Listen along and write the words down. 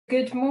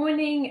Good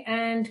morning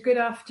and good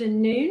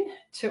afternoon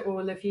to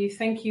all of you.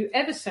 Thank you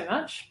ever so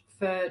much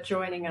for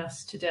joining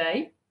us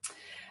today.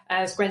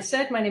 As Gwen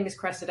said, my name is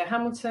Cressida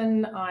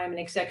Hamilton. I'm an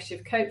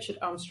executive coach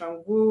at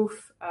Armstrong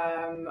Wolfe.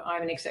 I'm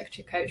an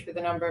executive coach with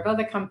a number of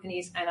other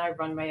companies, and I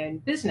run my own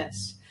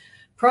business.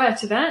 Prior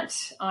to that,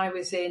 I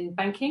was in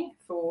banking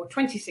for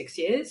 26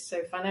 years,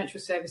 so financial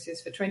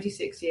services for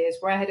 26 years,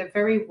 where I had a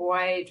very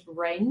wide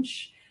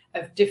range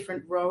of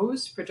different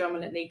roles,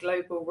 predominantly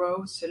global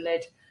roles, so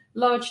led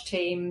large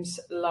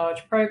teams,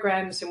 large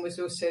programs, and was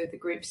also the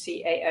group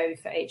CAO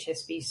for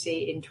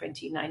HSBC in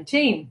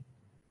 2019.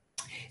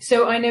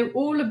 So I know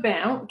all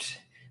about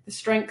the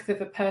strength of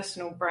a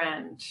personal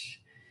brand.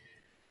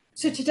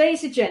 So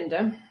today's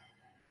agenda,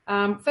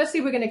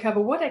 firstly, we're going to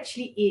cover what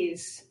actually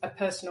is a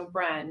personal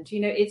brand. You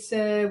know, it's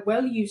a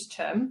well-used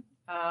term,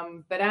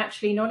 but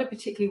actually not a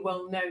particularly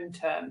well-known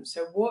term.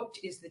 So what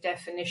is the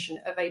definition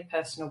of a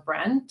personal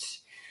brand?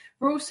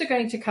 We're also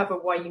going to cover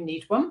why you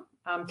need one.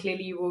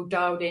 Clearly, you all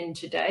dialed in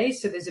today,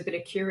 so there's a bit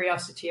of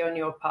curiosity on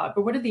your part.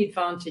 But what are the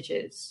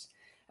advantages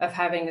of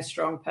having a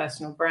strong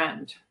personal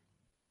brand?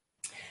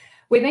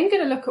 We're then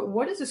going to look at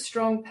what does a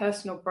strong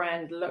personal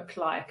brand look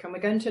like, and we're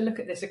going to look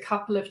at this a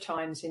couple of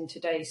times in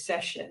today's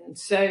session.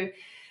 So,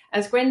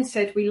 as Gwen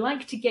said, we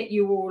like to get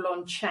you all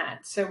on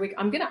chat. So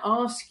I'm going to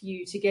ask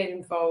you to get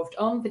involved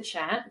on the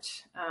chat.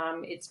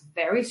 It's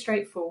very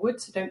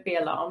straightforward, so don't be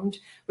alarmed.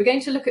 We're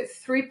going to look at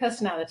three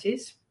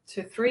personalities.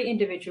 So three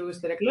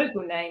individuals that are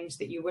global names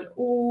that you will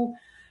all,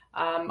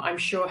 I'm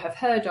sure, have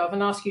heard of,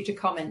 and ask you to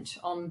comment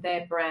on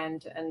their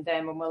brand and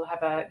them, and we'll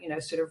have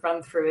a, sort of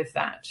run through of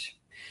that.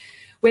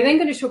 We're then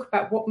going to talk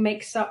about what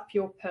makes up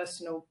your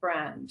personal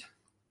brand.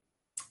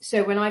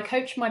 So when I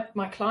coach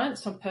my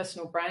clients on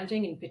personal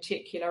branding in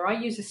particular, I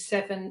use a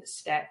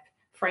 7-step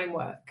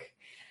framework.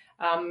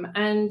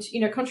 And,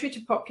 contrary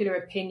to popular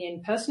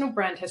opinion, personal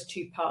brand has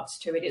two parts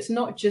to it. It's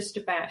not just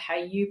about how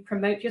you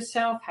promote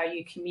yourself, how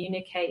you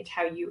communicate,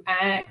 how you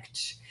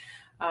act,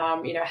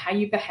 how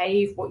you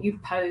behave, what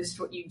you post,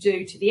 what you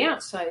do to the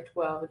outside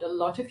world. A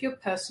lot of your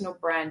personal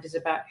brand is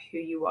about who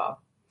you are.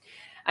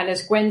 And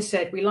as Gwen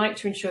said, we like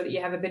to ensure that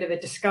you have a bit of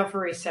a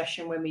discovery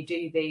session when we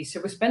do these.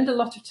 So we'll spend a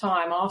lot of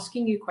time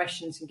asking you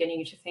questions and getting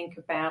you to think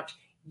about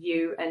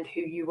you and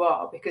who you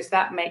are, because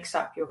that makes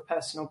up your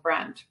personal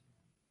brand.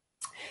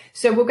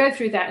 So we'll go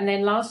through that. And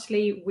then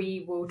lastly,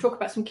 we will talk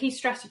about some key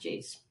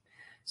strategies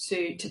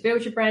to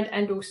build your brand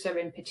and also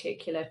in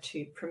particular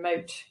to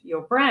promote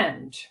your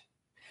brand.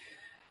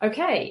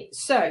 Okay,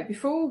 so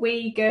before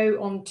we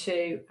go on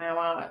to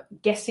our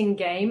guessing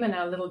game and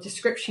our little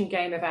description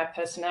game of our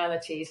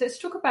personalities, let's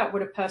talk about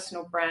what a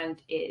personal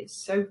brand is.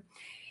 So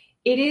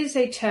it is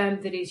a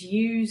term that is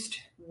used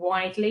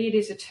widely. It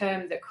is a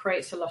term that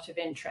creates a lot of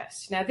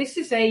interest. Now, this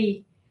is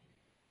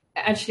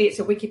Actually, it's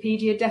a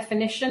Wikipedia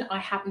definition. I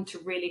happen to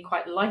really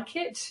quite like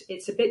it.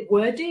 It's a bit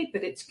wordy,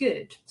 but it's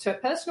good. So a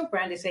personal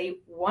brand is a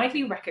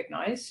widely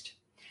recognized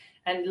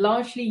and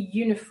largely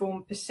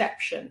uniform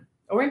perception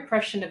or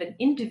impression of an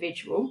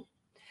individual,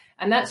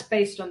 and that's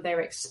based on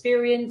their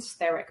experience,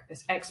 their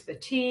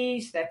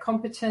expertise, their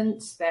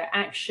competence, their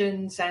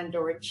actions and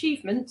or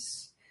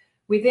achievements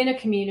within a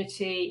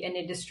community, an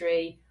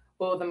industry,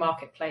 or the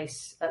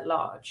marketplace at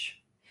large.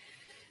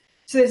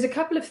 So there's a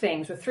couple of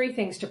things, or three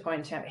things to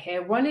point out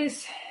here. One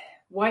is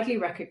widely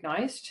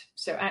recognized,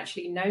 so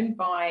actually known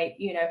by,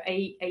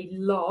 a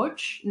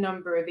large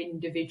number of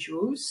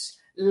individuals,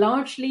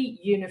 largely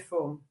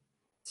uniform.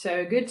 So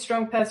a good,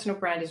 strong personal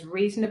brand is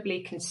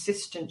reasonably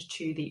consistent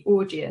to the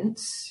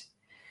audience,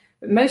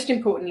 but most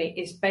importantly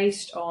is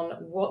based on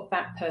what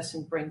that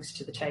person brings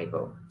to the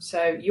table.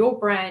 So your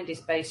brand is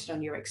based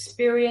on your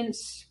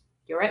experience,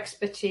 your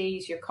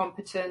expertise, your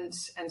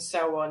competence, and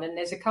so on. And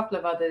there's a couple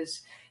of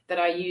others that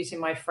I use in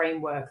my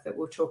framework that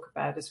we'll talk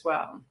about as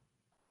well.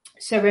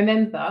 So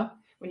remember,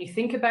 when you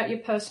think about your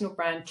personal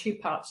brand, two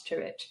parts to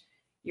it: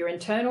 your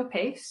internal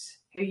piece,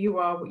 who you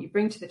are, what you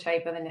bring to the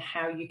table, and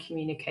how you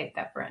communicate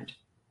that brand.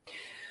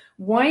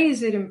 Why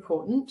is it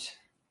important?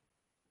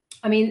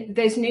 I mean,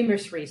 there's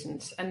numerous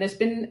reasons, and there's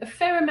been a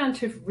fair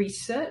amount of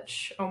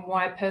research on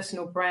why a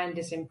personal brand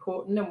is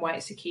important and why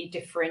it's a key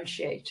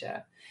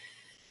differentiator.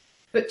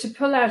 But to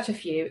pull out a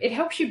few, it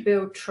helps you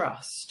build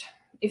trust.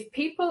 If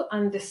people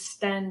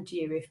understand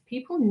you, if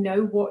people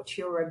know what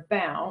you're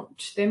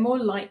about, they're more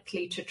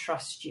likely to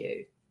trust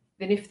you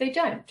than if they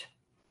don't.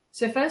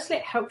 So firstly,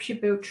 it helps you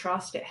build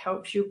trust. It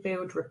helps you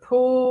build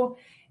rapport.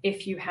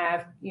 If you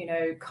have,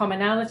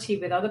 commonality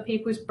with other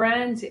people's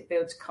brands, it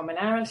builds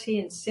commonality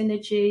and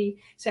synergy.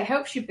 So it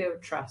helps you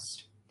build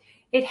trust.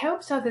 It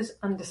helps others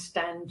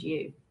understand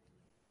you.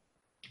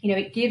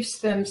 It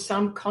gives them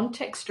some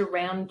context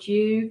around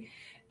you.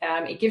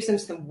 It gives them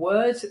some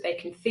words that they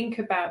can think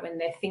about when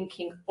they're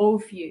thinking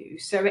of you.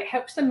 So it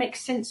helps them make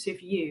sense of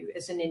you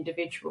as an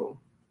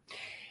individual.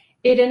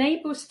 It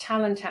enables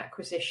talent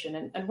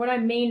acquisition. And what I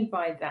mean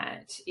by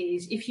that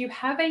is if you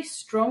have a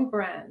strong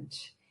brand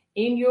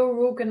in your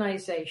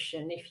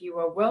organization, if you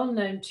are well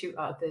known to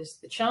others,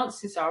 the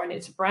chances are, and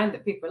it's a brand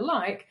that people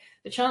like,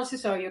 the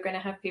chances are you're going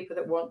to have people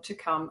that want to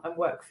come and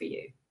work for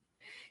you.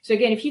 So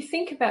again, if you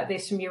think about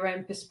this from your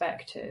own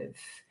perspective,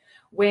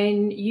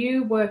 when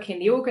you work in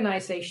the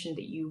organization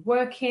that you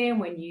work in,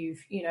 when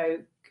you've,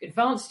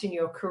 advanced in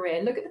your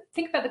career,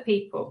 think about the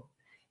people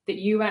that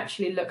you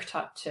actually looked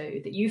up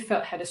to, that you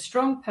felt had a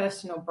strong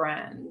personal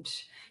brand.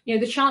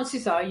 The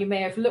chances are you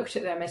may have looked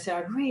at them and said,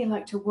 I'd really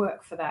like to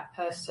work for that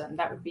person.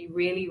 That would be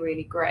really,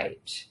 really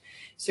great.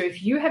 So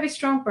if you have a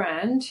strong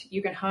brand,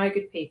 you can hire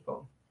good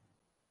people.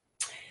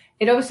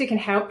 It obviously can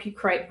help you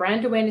create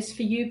brand awareness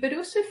for you, but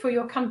also for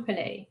your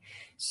company.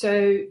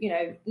 So,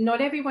 not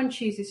everyone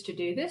chooses to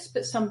do this,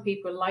 but some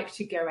people like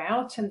to go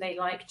out and they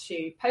like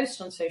to post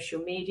on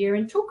social media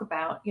and talk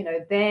about,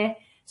 their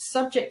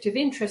subject of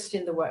interest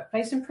in the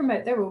workplace and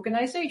promote their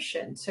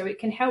organization. So it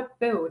can help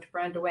build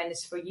brand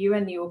awareness for you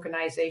and the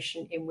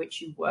organization in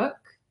which you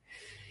work.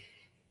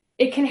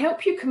 It can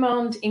help you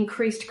command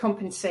increased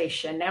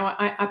compensation. Now,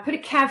 I put a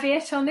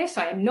caveat on this.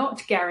 I am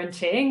not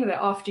guaranteeing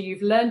that after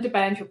you've learned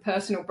about your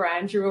personal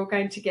brand, you're all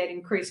going to get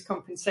increased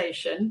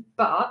compensation.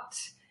 But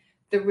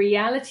the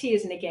reality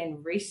is, and again,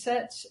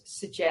 research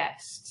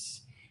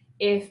suggests,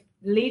 if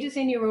leaders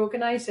in your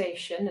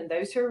organization and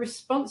those who are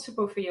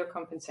responsible for your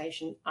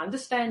compensation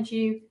understand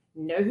you,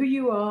 know who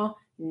you are,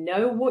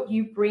 know what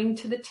you bring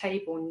to the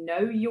table,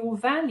 know your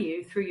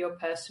value through your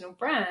personal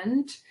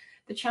brand,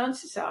 the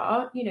chances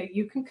are,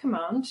 you can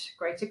command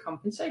greater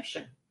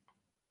compensation.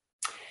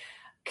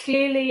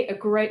 Clearly, a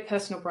great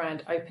personal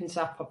brand opens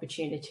up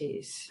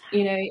opportunities.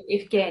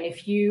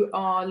 If you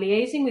are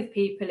liaising with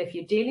people, if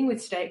you're dealing with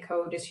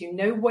stakeholders who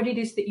know what it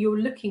is that you're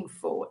looking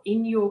for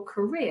in your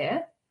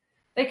career,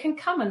 they can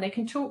come and they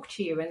can talk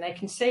to you and they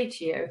can say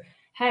to you,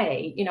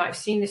 hey, I've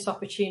seen this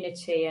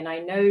opportunity and I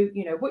know,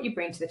 what you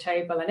bring to the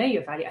table. I know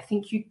your value. I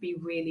think you'd be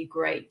really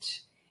great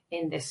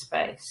in this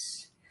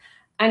space.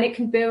 And it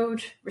can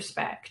build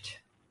respect.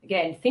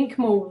 Again, think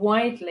more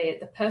widely at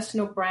the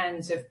personal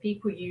brands of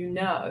people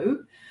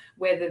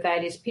whether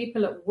that is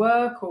people at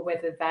work or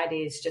whether that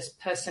is just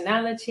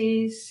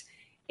personalities.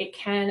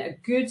 A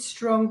good,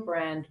 strong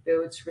brand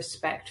builds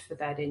respect for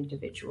that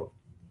individual.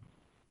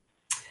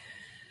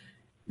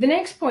 The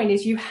next point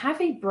is you have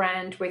a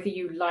brand whether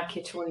you like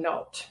it or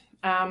not.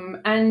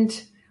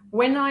 And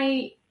when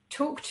I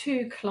talk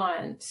to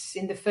clients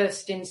in the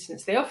first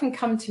instance, they often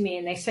come to me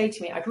and they say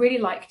to me, I'd really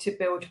like to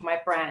build my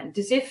brand,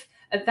 as if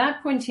at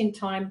that point in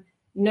time,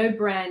 no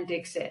brand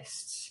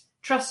exists.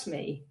 Trust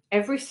me,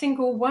 every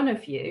single one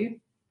of you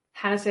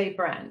has a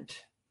brand.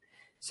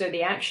 So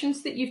the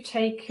actions that you've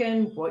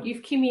taken, what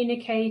you've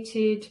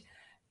communicated,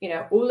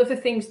 all of the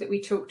things that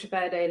we talked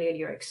about earlier,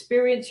 your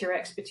experience, your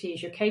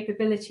expertise, your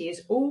capability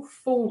is all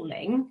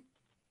forming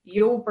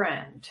your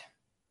brand.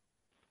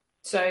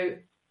 So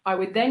I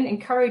would then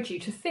encourage you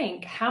to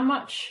think, how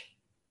much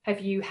have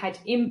you had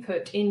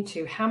input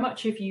into, how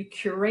much have you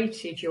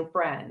curated your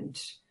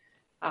brand?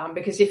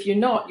 Because if you're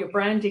not, your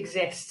brand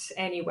exists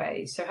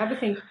anyway. So have a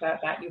think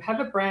about that. You have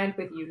a brand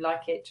whether you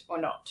like it or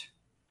not.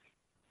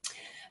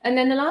 And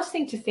then the last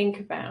thing to think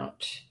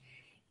about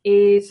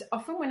is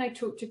often when I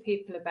talk to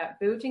people about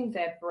building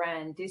their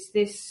brand is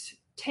this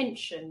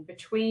tension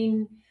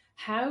between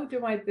how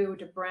do I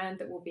build a brand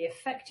that will be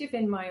effective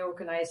in my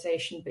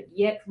organization, but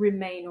yet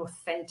remain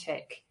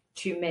authentic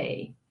to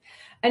me?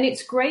 And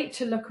it's great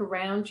to look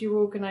around your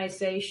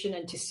organization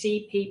and to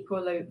see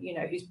people,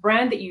 whose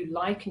brand that you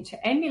like and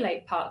to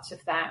emulate parts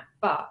of that,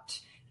 but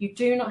you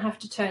do not have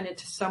to turn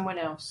into someone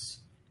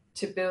else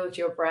to build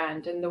your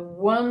brand. And the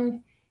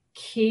one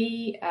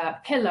key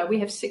pillar, we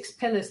have 6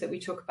 pillars that we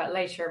talk about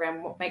later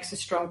around what makes a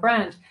strong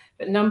brand,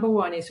 but number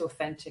 1 is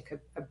authentic.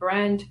 A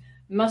brand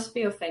must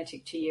be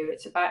authentic to you.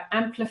 It's about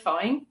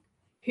amplifying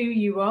who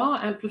you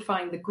are,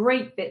 amplifying the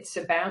great bits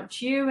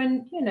about you,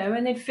 and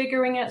then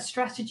figuring out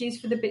strategies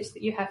for the bits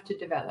that you have to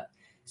develop.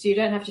 So you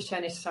don't have to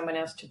turn into someone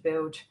else to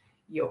build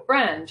your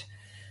brand.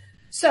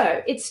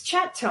 So it's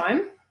chat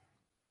time.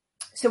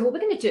 So what we're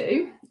going to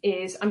do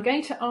is I'm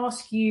going to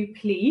ask you,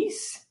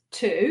 please,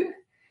 to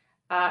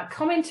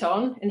comment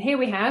on, and here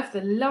we have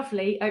the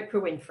lovely Oprah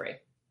Winfrey.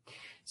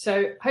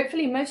 So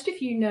hopefully most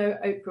of you know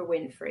Oprah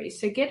Winfrey.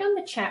 So get on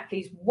the chat,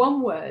 please,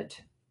 one word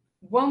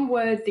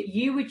that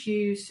you would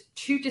use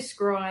to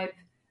describe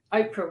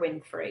Oprah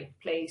Winfrey,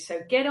 please.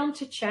 So get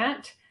onto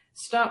chat,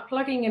 start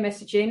plugging your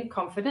message in,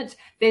 confident.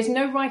 There's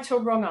no right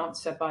or wrong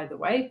answer, by the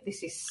way.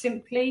 This is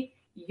simply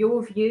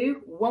your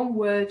view, one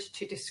word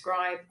to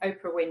describe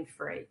Oprah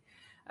Winfrey.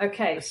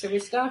 Okay, so we're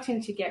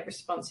starting to get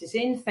responses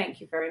in.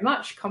 Thank you very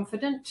much.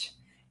 Confident,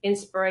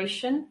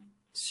 inspiration,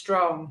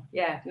 strong.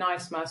 Yeah,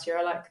 nice, Marcia.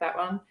 I like that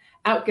one.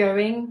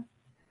 Outgoing,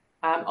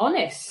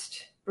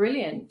 honest,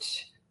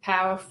 brilliant,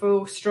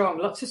 powerful, strong.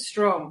 Lots of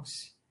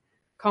strongs.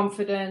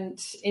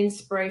 Confident,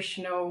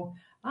 inspirational.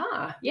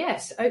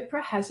 Yes,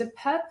 Oprah has a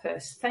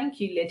purpose. Thank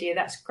you, Lydia.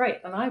 That's great.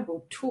 And I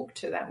will talk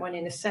to that one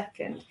in a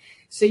second.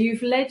 So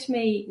you've led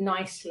me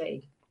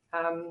nicely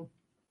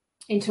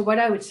into what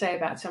I would say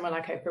about someone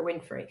like Oprah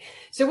Winfrey.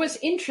 So what's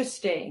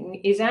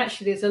interesting is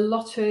actually there's a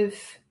lot of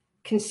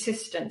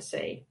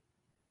consistency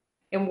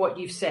in what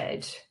you've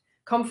said.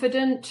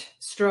 Confident,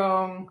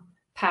 strong,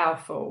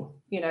 powerful.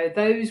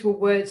 Those were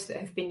words that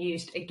have been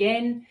used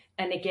again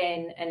and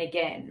again and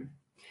again.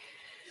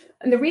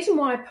 And the reason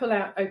why I pull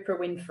out Oprah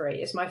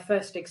Winfrey as my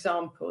first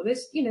example,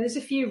 there's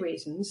a few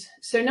reasons.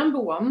 So number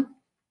one,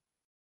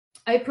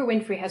 Oprah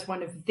Winfrey has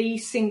one of the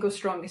single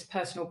strongest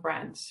personal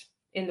brands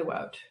in the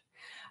world.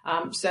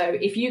 So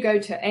if you go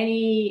to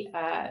any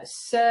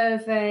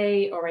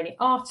survey or any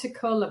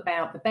article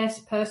about the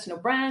best personal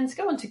brands,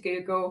 go onto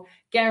Google,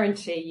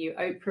 guarantee you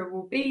Oprah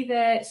will be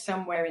there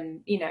somewhere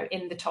in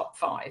the top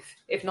 5,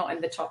 if not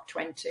in the top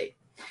 20.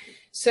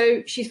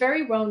 So she's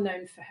very well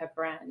known for her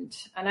brand.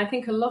 And I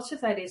think a lot of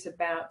that is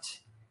about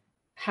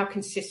how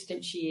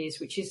consistent she is,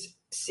 which is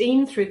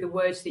seen through the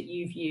words that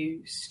you've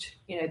used,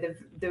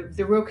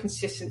 the real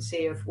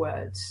consistency of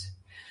words.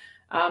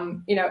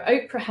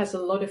 Oprah has a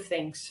lot of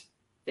things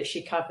that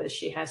she covers.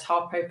 She has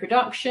Harpo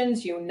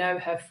Productions. You'll know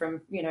her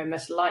from,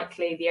 most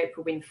likely the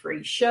Oprah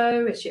Winfrey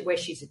Show, where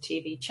she's a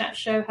TV chat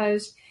show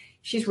host.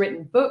 She's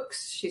written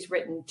books. She's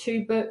written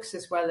 2 books,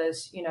 as well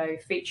as,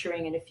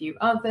 featuring in a few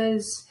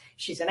others.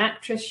 She's an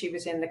actress. She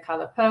was in The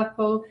Color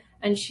Purple,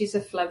 and she's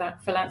a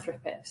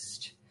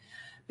philanthropist.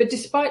 But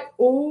despite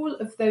all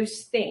of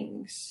those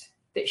things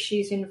that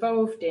she's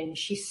involved in,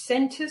 she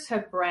centers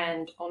her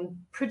brand on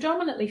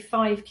predominantly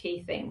 5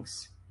 key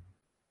things.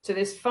 So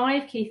there's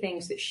 5 key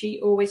things that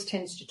she always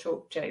tends to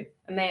talk to,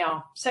 and they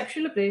are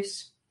sexual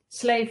abuse,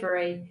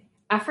 slavery,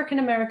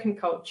 African-American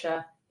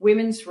culture,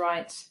 women's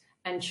rights,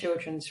 and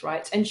children's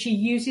rights. And she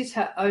uses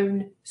her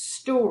own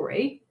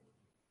story,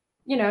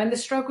 and the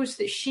struggles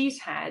that she's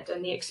had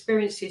and the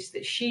experiences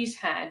that she's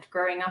had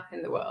growing up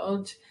in the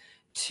world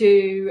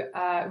to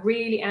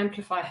really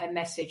amplify her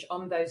message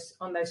on those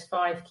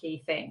 5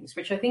 key things,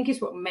 which I think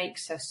is what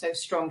makes her so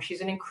strong.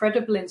 She's an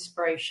incredible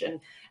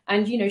inspiration,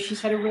 and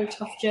she's had a real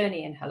tough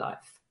journey in her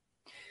life.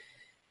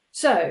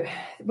 So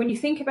when you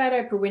think about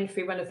Oprah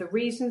Winfrey, one of the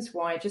reasons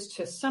why, just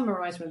to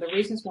summarize, one of the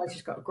reasons why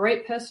she's got a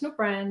great personal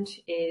brand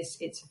is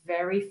it's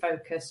very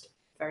focused,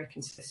 very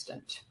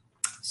consistent.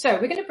 So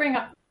we're going to bring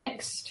up the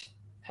next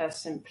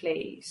person,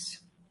 please.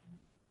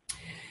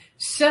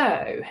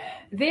 So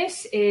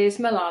this is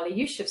Malala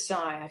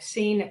Yousafzai. I've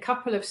seen a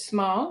couple of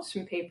smiles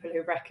from people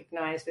who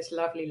recognize this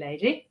lovely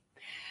lady.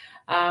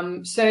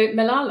 So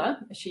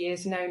Malala, she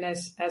is known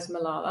as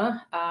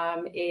Malala,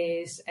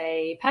 is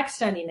a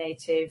Pakistani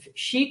native.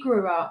 She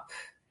grew up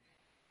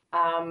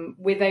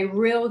with a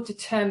real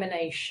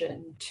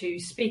determination to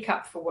speak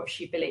up for what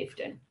she believed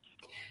in.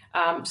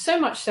 So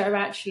much so,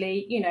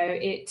 actually,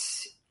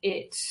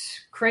 it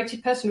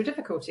created personal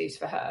difficulties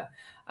for her.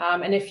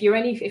 And if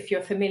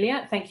you're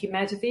familiar, thank you,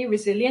 Madhavi,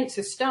 resilient.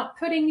 So start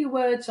putting your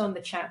words on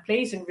the chat,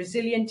 please. And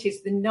resilient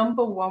is the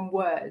number one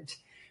word.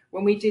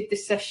 When we did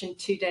this session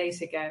 2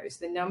 days ago, it's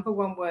the number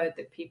one word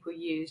that people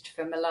used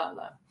for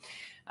Malala.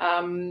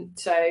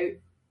 So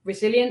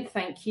resilient,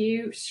 thank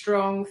you.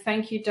 Strong,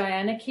 thank you,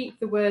 Diana. Keep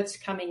the words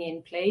coming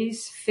in,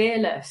 please.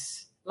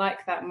 Fearless,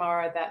 like that,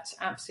 Mara. That's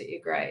absolutely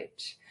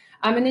great.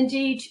 And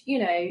indeed,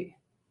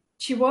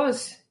 she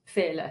was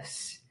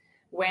fearless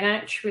when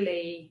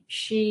actually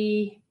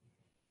she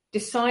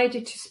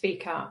decided to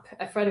speak up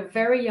at a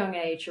very young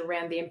age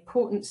around the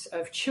importance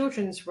of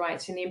children's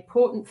rights and the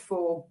importance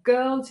for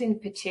girls in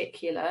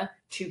particular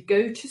to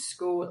go to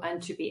school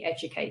and to be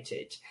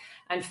educated.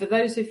 And for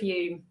those of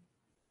you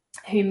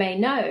who may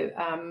know,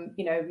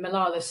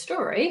 Malala's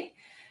story,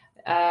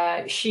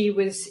 she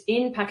was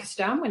in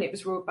Pakistan when it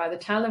was ruled by the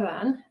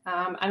Taliban,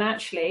 and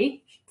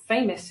actually,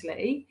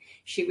 famously,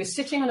 she was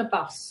sitting on a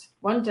bus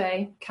one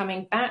day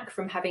coming back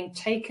from having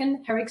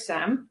taken her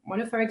exam, one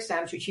of her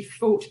exams, which she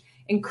fought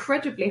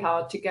incredibly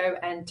hard to go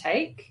and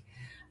take.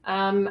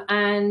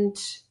 And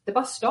the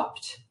bus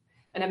stopped,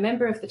 and a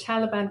member of the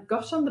Taliban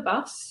got on the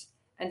bus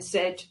and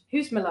said,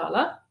 "Who's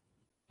Malala?"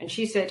 And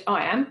she said,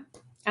 "I am."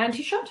 And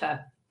he shot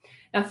her.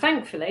 Now,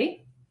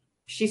 thankfully,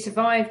 she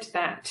survived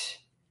that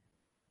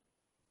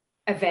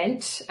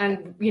event,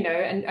 and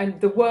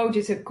and the world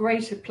is a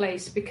greater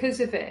place because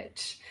of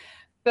it.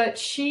 But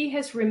she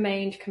has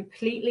remained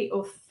completely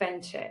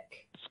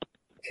authentic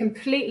and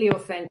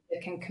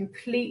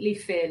completely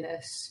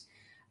fearless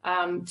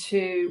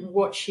to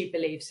what she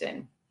believes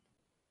in.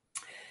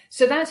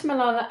 So that's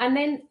Malala. And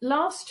then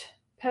last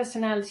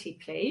personality,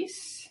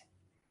 please.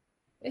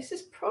 This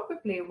is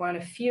probably one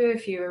a few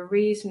of you are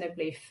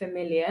reasonably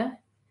familiar.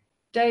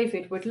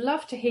 David, would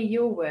love to hear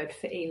your word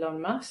for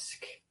Elon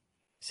Musk.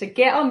 So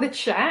get on the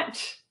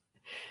chat.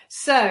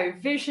 So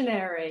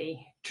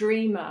visionary,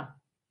 dreamer.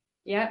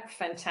 Yeah,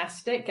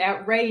 fantastic.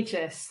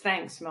 Outrageous.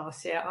 Thanks,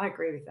 Marcia. I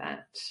agree with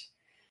that.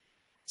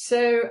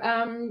 So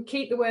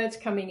keep the words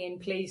coming in,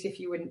 please, if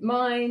you wouldn't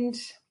mind.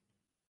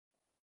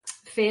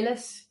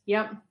 Fearless.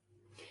 Yep.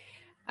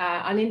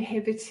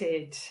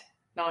 Uninhibited.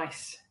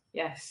 Nice.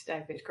 Yes,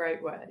 David,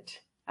 great word.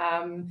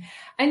 And,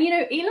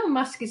 Elon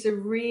Musk is a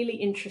really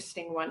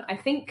interesting one. I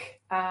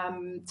think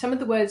some of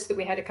the words that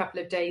we had a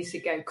couple of days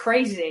ago,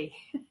 crazy,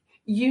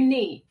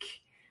 unique,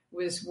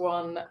 was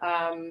one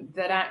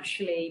that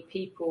actually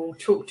people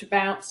talked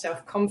about.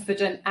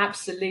 Self-confident,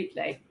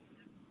 absolutely.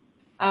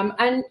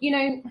 And,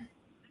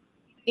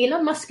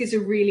 Elon Musk is a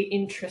really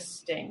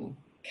interesting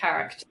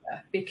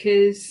character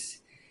because,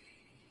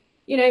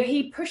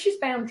 he pushes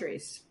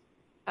boundaries.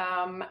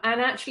 And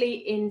actually,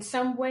 in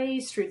some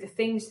ways, through the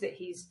things that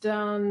he's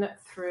done,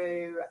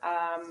 through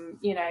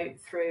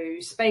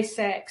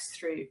SpaceX,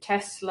 through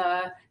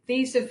Tesla,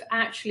 these have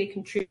actually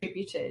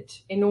contributed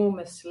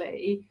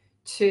enormously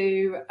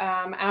to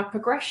our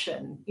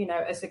progression,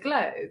 as a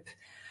globe.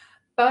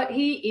 But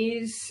he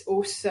is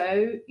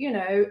also,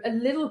 a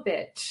little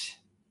bit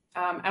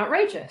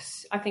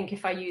outrageous, I think,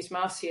 if I use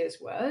Marcia's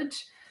word.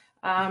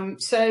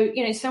 So,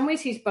 in some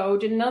ways he's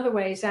bold, in other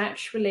ways,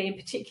 actually, and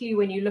particularly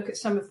when you look at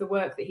some of the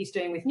work that he's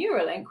doing with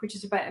Neuralink, which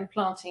is about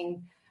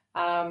implanting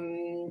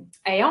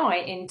AI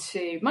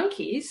into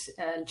monkeys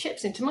and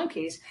chips into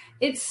monkeys,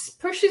 it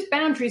pushes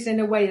boundaries in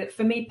a way that,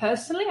 for me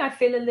personally, I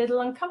feel a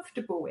little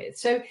uncomfortable with.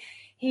 So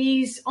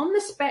he's on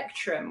the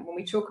spectrum when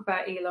we talk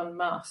about Elon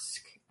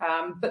Musk.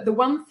 But the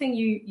one thing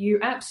you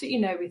absolutely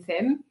know with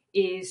him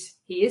is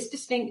he is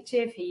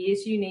distinctive, he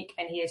is unique,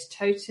 and he is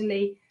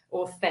totally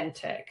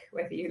authentic,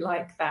 whether you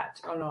like that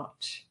or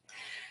not.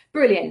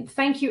 Brilliant.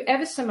 Thank you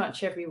ever so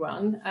much,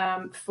 everyone,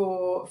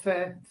 for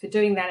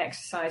doing that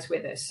exercise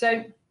with us.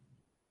 So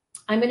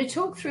I'm going to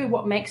talk through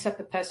what makes up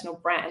a personal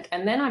brand,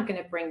 and then I'm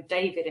going to bring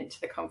David into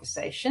the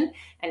conversation,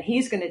 and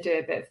he's going to do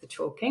a bit of the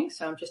talking.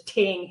 So I'm just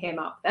teeing him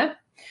up there.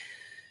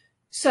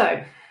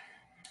 So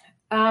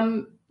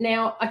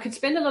now I could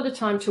spend a lot of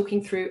time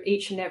talking through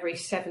each and every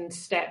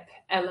 7-step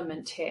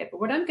element here, but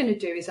what I'm going to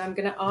do is I'm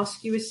going to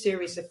ask you a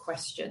series of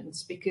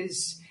questions,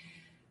 because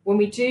when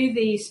we do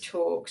these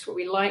talks, what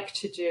we like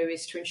to do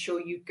is to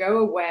ensure you go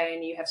away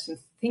and you have some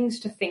things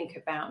to think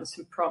about and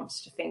some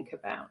prompts to think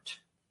about.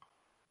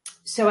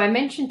 So I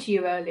mentioned to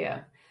you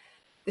earlier,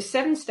 the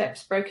 7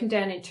 steps broken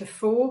down into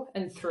 4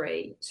 and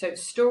 3. So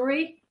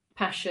story,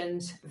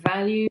 passions,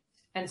 values,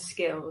 and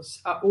skills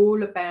are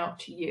all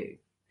about you.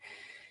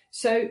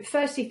 So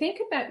firstly, think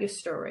about your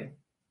story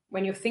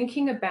when you're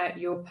thinking about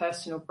your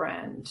personal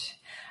brand.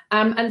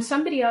 And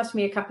somebody asked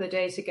me a couple of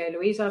days ago,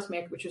 Louise asked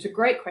me, which was a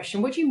great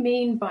question, what do you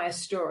mean by a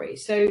story?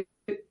 So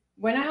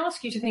when I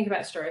ask you to think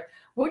about a story,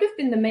 what have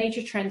been the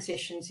major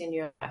transitions in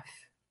your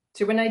life?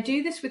 So when I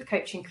do this with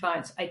coaching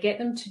clients, I get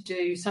them to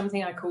do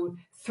something I call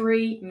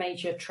 3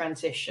 major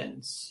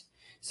transitions.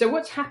 So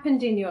what's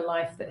happened in your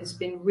life that has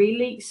been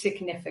really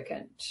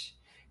significant?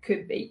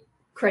 Could be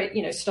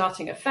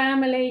starting a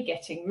family,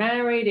 getting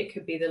married. It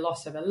could be the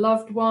loss of a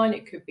loved one.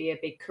 It could be a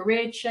big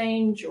career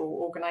change or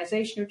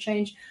organizational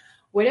change.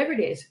 Whatever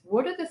it is,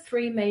 what are the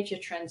 3 major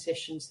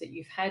transitions that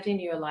you've had in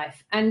your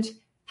life, and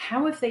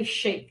how have they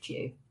shaped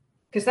you?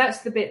 Because that's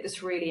the bit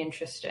that's really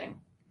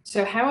interesting.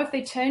 So how have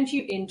they turned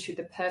you into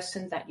the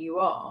person that you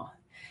are?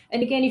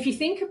 And again, if you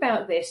think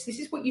about this, this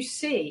is what you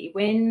see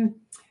when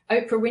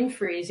Oprah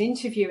Winfrey is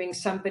interviewing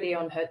somebody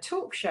on her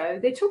talk show.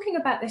 They're talking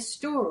about their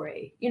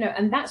story,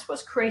 and that's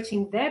what's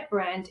creating their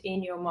brand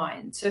in your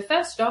mind. So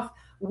first off,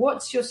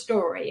 what's your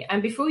story?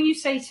 And before you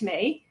say to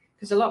me,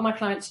 because a lot of my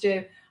clients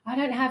do, I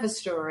don't have a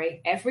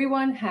story.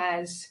 Everyone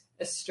has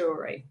a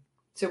story.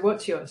 So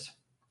what's yours?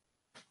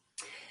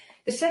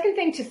 The second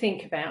thing to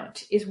think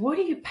about is, what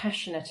are you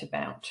passionate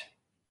about?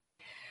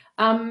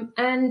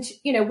 And,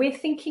 we're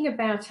thinking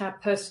about our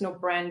personal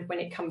brand when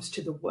it comes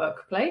to the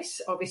workplace.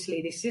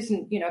 Obviously, this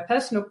isn't, a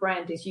personal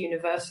brand is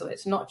universal.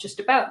 It's not just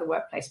about the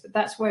workplace, but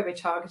that's where we're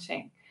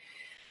targeting.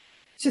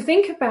 So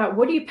think about,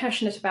 what are you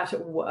passionate about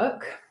at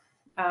work?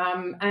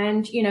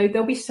 And,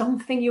 there'll be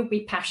something you'll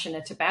be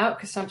passionate about,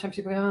 because sometimes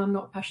people go, oh, I'm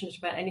not passionate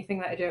about anything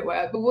that I do at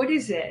work. But what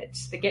is it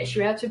that gets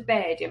you out of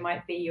bed? It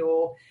might be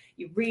you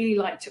really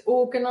like to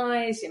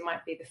organize. It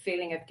might be the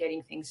feeling of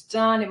getting things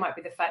done. It might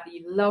be the fact that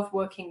you love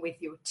working with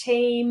your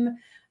team,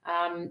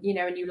 and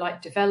you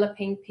like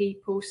developing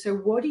people. So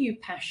what are you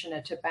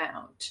passionate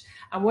about?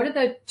 And what are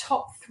the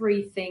top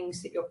 3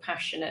 things that you're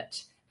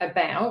passionate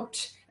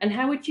about? And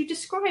how would you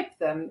describe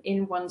them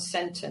in one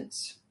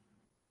sentence?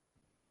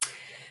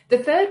 The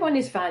third one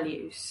is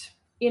values,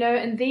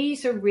 and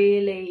these are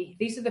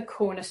the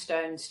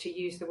cornerstones, to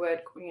use the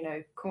word,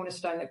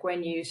 cornerstone that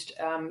Gwen used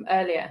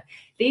earlier.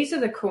 These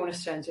are the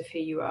cornerstones of who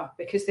you are,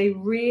 because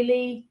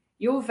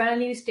your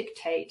values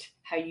dictate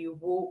how you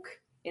walk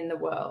in the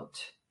world.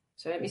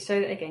 So let me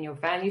say that again, your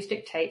values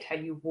dictate how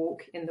you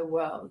walk in the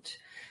world.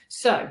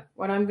 So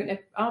what I'm going to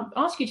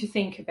ask you to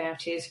think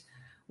about is,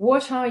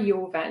 what are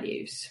your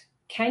values?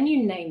 Can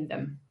you name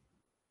them?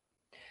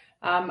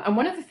 And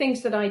one of the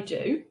things that I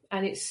do,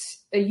 and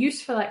it's a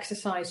useful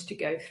exercise to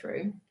go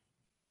through,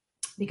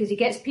 because it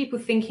gets people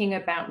thinking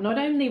about not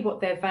only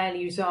what their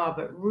values are,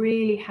 but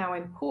really how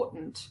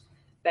important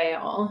they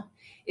are,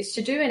 is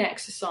to do an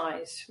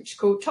exercise which is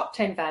called Top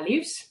 10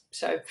 Values.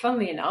 So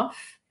funnily enough,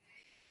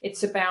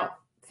 it's about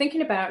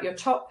thinking about your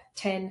top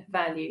 10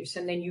 values,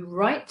 and then you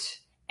write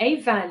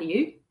a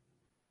value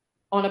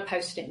on a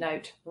Post-it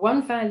note,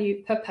 1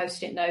 value per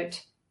Post-it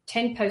note,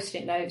 10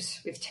 Post-it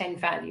notes with 10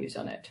 values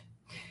on it.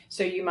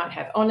 So you might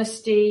have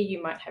honesty,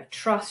 you might have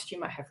trust, you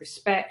might have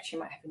respect, you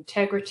might have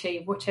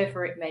integrity,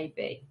 whatever it may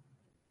be.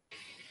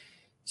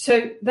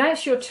 So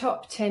that's your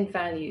top 10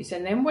 values.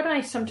 And then what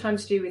I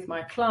sometimes do with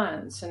my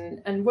clients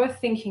and worth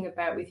thinking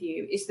about with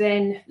you is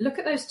then look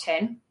at those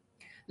 10,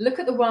 look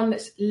at the one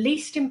that's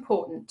least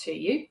important to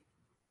you,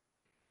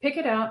 pick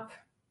it up,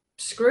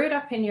 screw it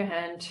up in your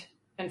hand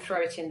and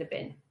throw it in the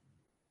bin.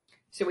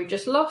 So we've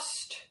just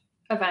lost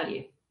a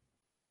value.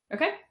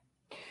 Okay?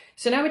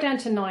 So now we're down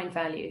to 9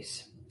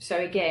 values. So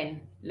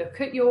again, look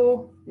at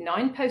your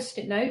 9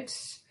 post-it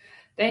notes,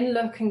 then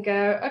look and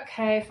go,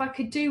 okay, if I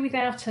could do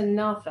without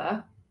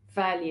another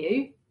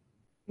value,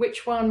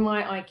 which one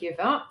might I give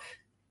up?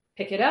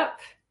 Pick it up,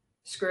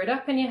 screw it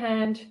up in your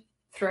hand,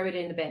 throw it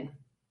in the bin.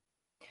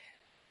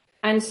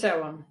 And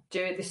so on.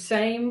 Do the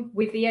same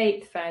with the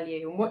 8th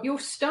value. And what you'll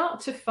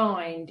start to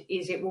find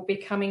is it will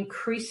become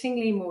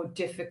increasingly more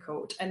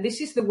difficult. And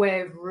this is the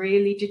way of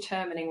really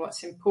determining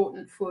what's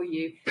important for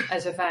you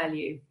as a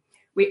value.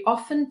 We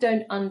often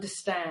don't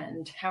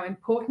understand how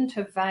important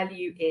a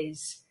value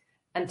is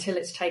until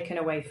it's taken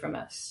away from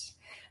us.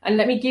 And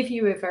let me give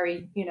you a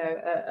very,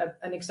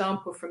 an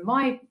example from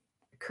my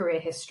career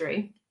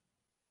history.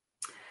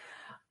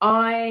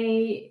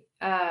 When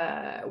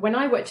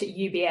I worked at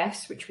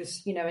UBS, which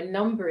was, a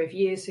number of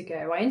years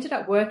ago, I ended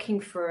up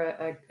working for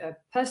a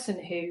person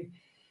who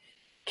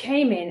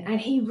came in and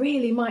he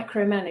really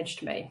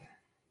micromanaged me.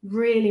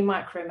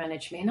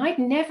 And I'd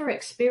never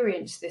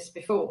experienced this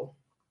before.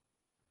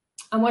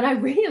 And what I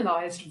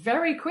realized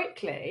very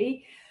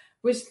quickly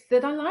was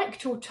that I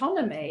liked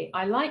autonomy,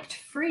 I liked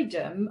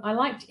freedom, I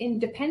liked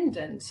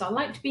independence, I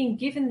liked being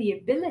given the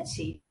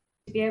ability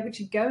to be able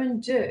to go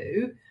and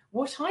do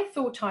what I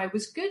thought I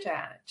was good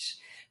at.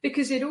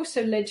 Because it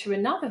also led to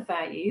another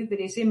value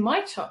that is in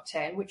my top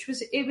 10, which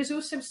was, it was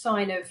also a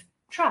sign of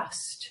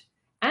trust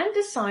and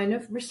a sign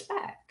of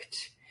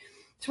respect.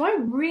 So I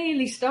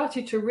really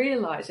started to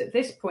realize at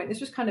this point,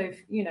 this was kind of,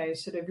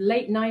 sort of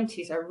late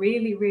 90s, I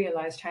really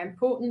realized how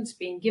important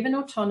being given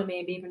autonomy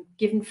and being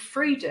given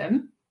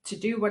freedom to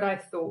do what I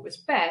thought was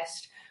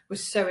best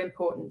was so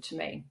important to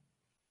me.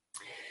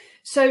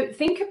 So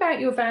think about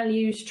your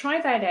values,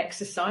 try that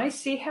exercise,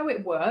 see how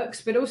it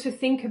works, but also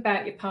think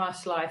about your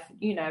past life,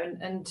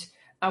 and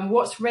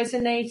what's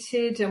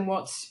resonated and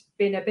what's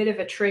been a bit of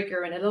a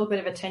trigger and a little bit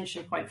of a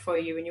tension point for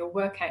you, and you'll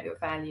work out your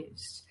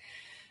values.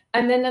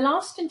 And then the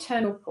last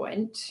internal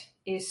point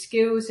is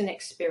skills and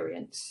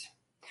experience.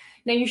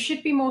 Now, you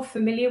should be more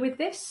familiar with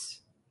this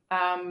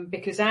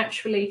because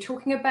actually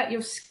talking about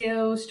your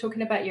skills,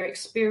 talking about your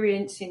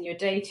experience in your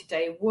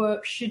day-to-day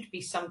work should be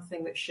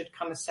something that should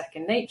come as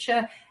second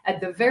nature.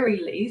 At the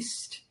very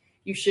least,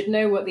 you should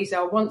know what these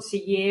are once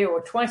a year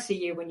or twice a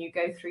year when you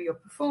go through your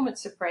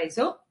performance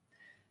appraisal,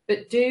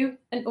 but do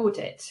an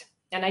audit.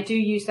 And I do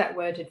use that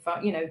word,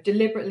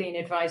 deliberately and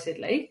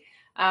advisedly.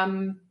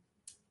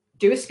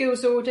 Do a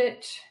skills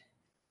audit,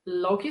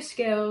 log your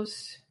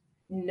skills,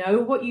 know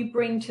what you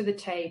bring to the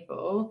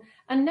table,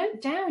 and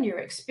note down your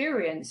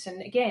experience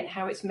and, again,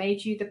 how it's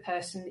made you the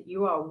person that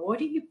you are. What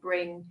do you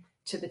bring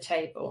to the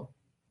table?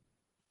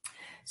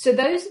 So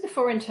those are the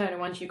 4 internal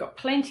ones. You've got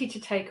plenty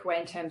to take away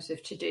in terms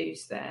of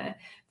to-dos there.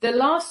 The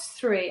last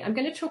 3, I'm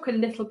going to talk a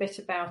little bit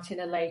about in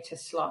a later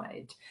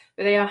slide,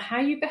 but they are how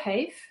you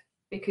behave,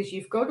 because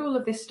you've got all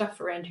of this stuff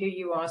around who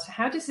you are. So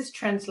how does this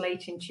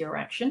translate into your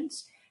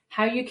actions?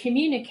 How you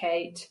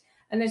communicate,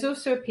 and there's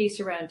also a piece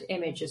around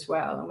image as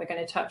well, and we're going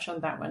to touch on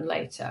that one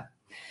later.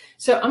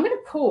 So I'm going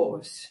to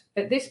pause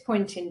at this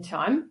point in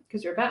time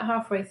because we're about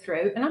halfway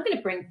through, and I'm going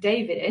to bring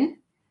David in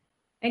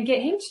and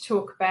get him to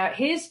talk about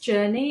his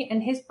journey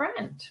and his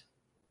brand.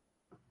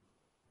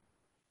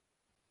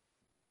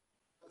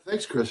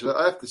 Thanks, Chris.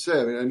 I have to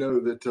say, I know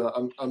that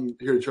I'm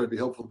here to try to be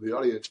helpful to the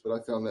audience, but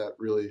I found that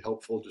really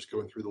helpful just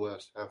going through the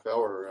last half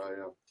hour.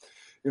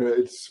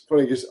 It's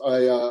funny because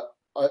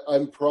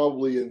I'm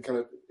probably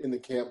in the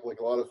camp like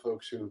a lot of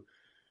folks who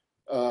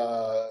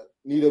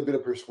need a bit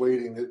of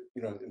persuading that,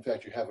 in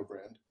fact, you have a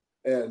brand.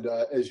 And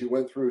as you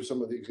went through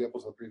some of the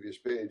examples on the previous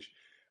page,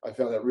 I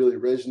found that really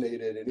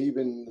resonated. And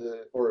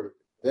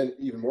then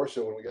even more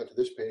so when we got to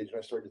this page and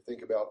I started to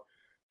think about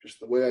just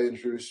the way I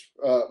introduce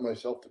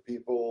myself to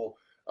people,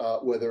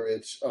 whether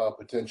it's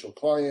potential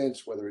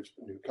clients, whether it's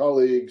new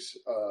colleagues,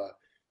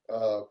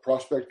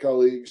 prospect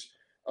colleagues,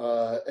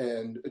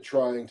 and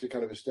trying to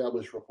kind of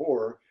establish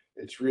rapport.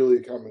 It's really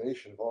a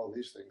combination of all of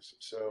these things.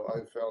 So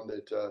I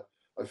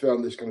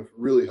found this kind of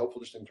really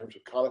helpful just in terms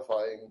of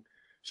codifying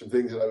some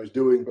things that I was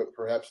doing, but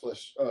perhaps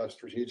less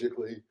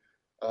strategically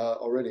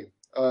already.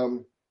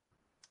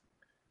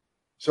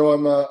 So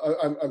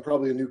I'm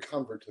probably a new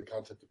convert to the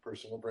concept of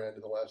personal brand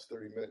in the last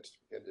 30 minutes to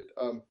be ended.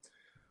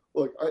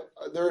 Look,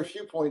 there are a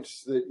few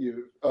points that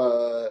you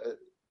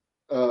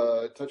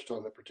touched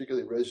on that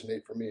particularly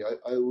resonate for me.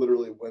 I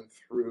literally went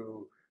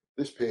through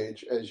this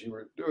page as you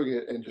were doing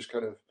it and just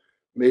kind of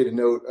made a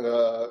note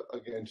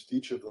against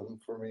each of them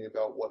for me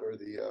about what are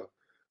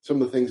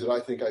some of the things that I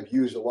think I've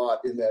used a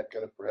lot in that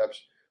kind of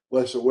perhaps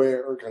less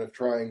aware or kind of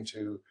trying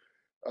to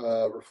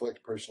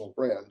reflect personal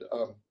brand.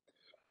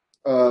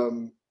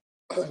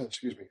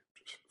 Excuse me,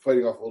 just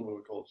fighting off a little bit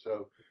of a cold.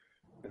 So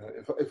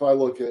if I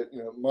look at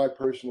my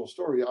personal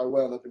story, I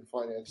wound up in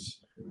finance,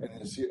 and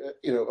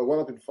I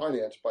wound up in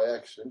finance by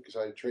accident because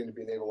I had trained to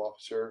be a naval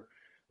officer.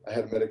 I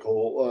had a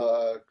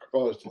medical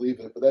cause to leave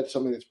it, but that's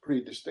something that's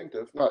pretty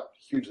distinctive, not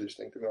hugely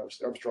distinctive.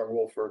 Armstrong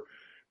Wolfe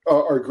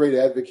are great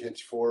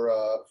advocates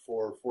for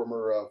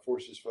former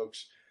forces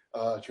folks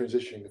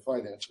transitioning to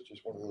finance, which is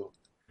one of the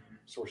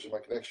sources of my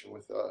connection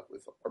with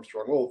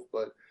Armstrong Wolfe.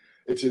 But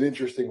it's an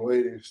interesting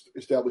way to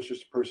establish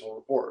just a personal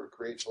rapport. It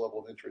creates a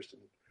level of interest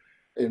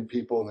in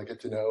people, and they get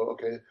to know,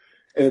 okay,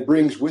 and it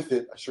brings with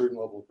it a certain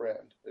level of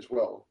brand as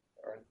well.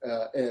 All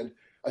right? And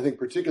I think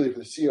particularly for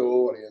the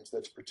COO audience,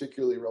 that's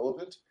particularly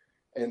relevant.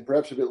 And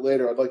perhaps a bit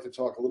later, I'd like to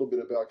talk a little bit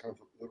about kind of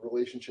the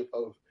relationship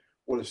of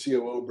what a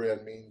COO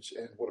brand means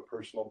and what a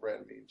personal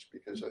brand means,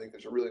 because I think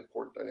there's a really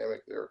important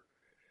dynamic there.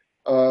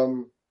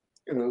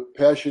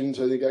 Passions,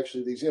 I think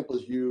actually the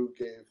examples you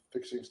gave,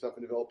 fixing stuff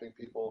and developing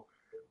people,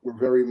 were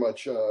very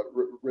much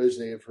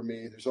resonated for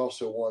me. There's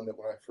also one that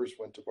when I first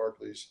went to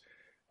Barclays,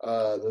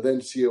 the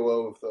then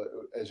COO of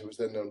as it was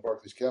then known,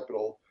 Barclays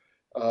Capital,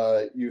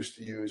 used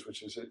to use,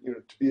 which is,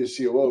 to be a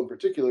COO in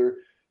particular,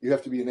 you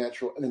have to be a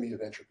natural enemy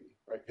of entropy,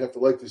 right? You have to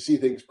like to see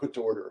things put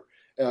to order.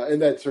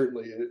 And that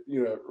certainly,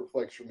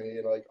 reflects for me,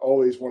 and like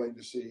always wanting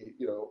to see,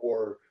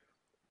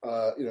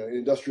 in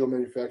industrial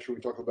manufacturing,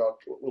 we talk about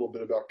a little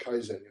bit about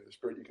Kaizen, the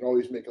spirit. You can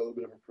always make a little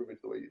bit of improvement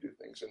to the way you do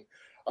things. And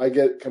I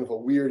get kind of a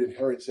weird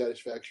inherent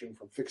satisfaction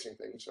from fixing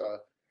things.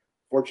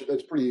 Fortunately,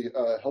 that's pretty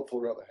helpful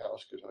around the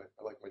house because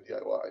I like my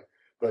DIY,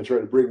 but I try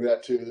to bring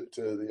that to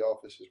the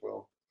office as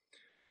well.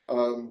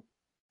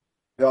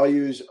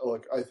 Values,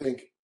 look, I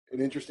think an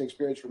interesting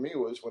experience for me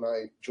was when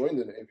I joined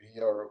the Navy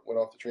or went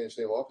off to train as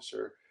a naval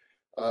officer.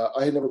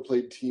 I had never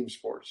played team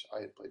sports.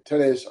 I had played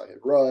tennis, I had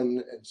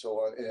run, and so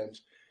on.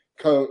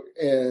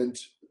 And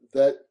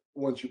that,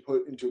 once you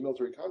put into a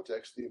military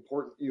context,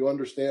 you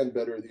understand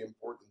better the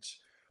importance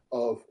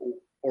of,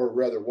 or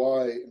rather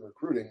why in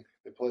recruiting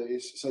it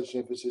plays such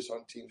an emphasis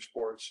on team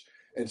sports.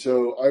 And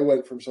so I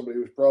went from somebody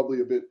who was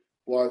probably a bit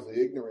blithely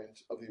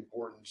ignorant of the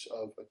importance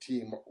of a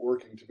team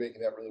working to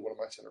making that really one of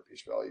my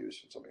centerpiece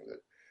values, and something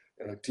that,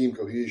 team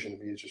cohesion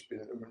to me has just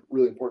been a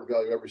really important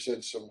value ever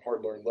since some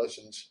hard-learned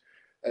lessons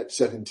at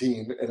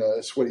 17 in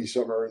a sweaty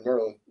summer in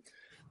Maryland.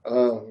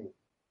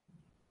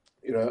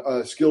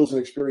 Skills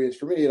and experience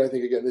for me, and I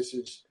think, again, this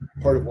is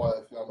part of why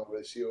I found my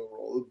way to CEO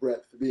role, the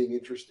breadth, being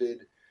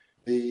interested,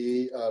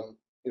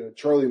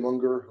 Charlie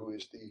Munger, who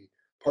is the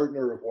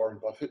partner of Warren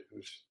Buffett,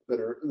 who's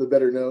the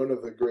better known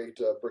of the great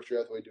Berkshire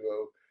Hathaway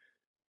duo,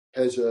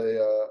 has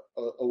a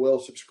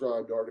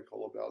well-subscribed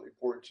article about the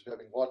importance of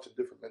having lots of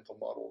different mental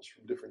models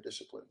from different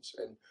disciplines.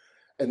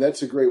 And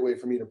that's a great way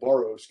for me to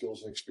borrow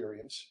skills and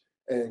experience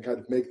and kind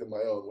of make them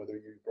my own, whether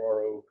you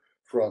borrow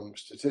from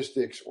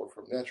statistics or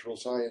from natural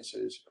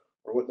sciences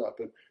or whatnot,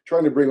 but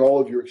trying to bring all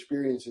of your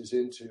experiences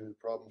into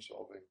problem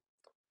solving.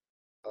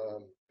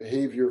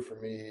 Behavior for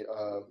me,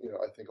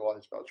 I think a lot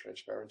is about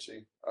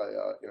transparency.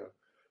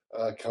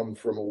 I come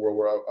from a world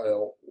where I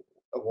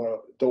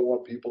don't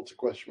want people to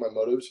question my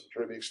motives. I'm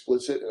trying to be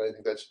explicit, and I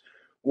think that's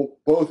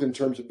both in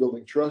terms of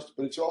building trust,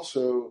 but it's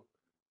also,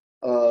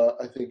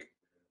 I think,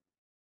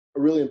 a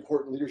really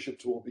important leadership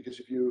tool, because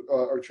if you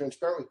are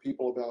transparent with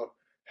people about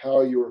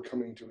how you are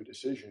coming to a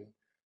decision,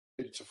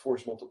 it's a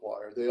force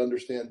multiplier. They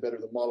understand better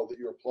the model that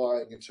you're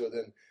applying, and so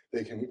then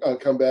they can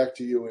come back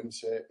to you and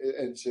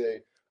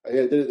say, I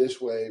did it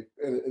this way,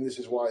 and this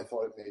is why I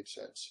thought it made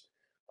sense.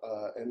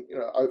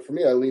 For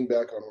me, I lean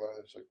back on when I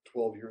was like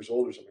 12 years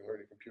old or something,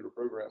 learning a computer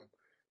program.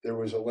 There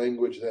was a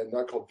language then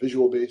not called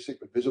Visual Basic,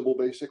 but Visible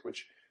Basic,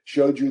 which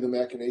showed you the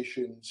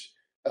machinations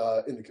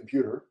in the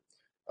computer.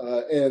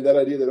 And that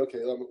idea that, okay,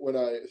 when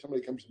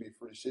somebody comes to me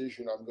for a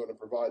decision, I'm going to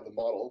provide the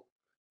model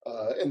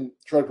and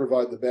try to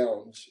provide the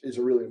bounds, is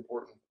a really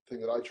important thing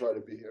that I try to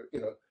be.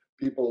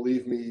 People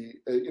leave me,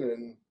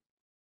 in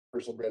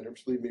personal brand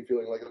terms, leave me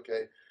feeling like,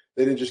 okay,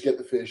 they didn't just get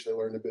the fish, they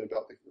learned a bit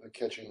about the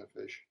catching the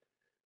fish.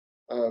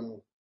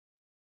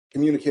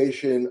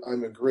 Communication,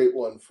 I'm a great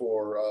one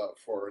for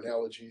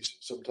analogies,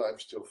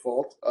 sometimes to a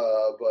fault.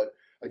 But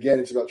again,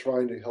 it's about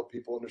trying to help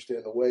people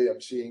understand the way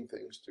I'm seeing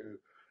things to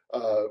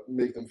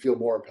make them feel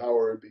more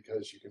empowered,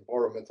 because you can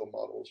borrow mental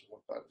models and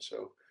whatnot.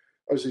 So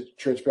obviously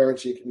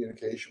transparency and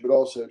communication, but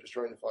also just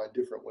trying to find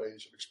different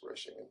ways of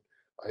expressing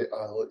it.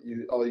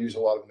 I'll use a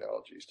lot of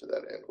analogies to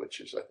that end, which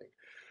is, I think,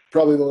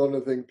 probably one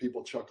of the things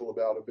people chuckle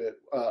about a bit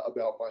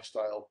about my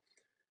style.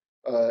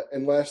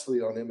 And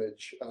lastly, on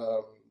image,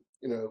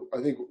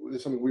 I think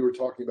it's something we were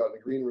talking about in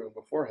the green room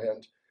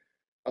beforehand.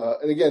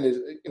 And again,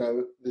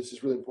 this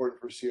is really important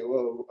for a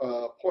COO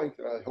point.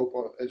 And I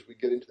hope as we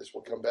get into this,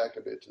 we'll come back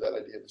a bit to that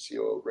idea of the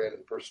COO brand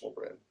and personal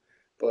brand.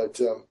 But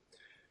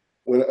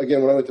when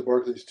I went to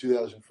Barclays in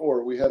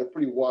 2004, we had a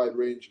pretty wide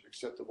range of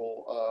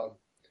acceptable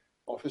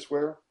office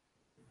wear.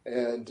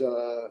 And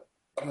I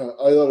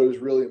thought it was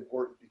really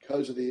important,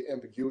 because of the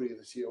ambiguity of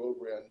the COO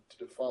brand,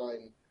 to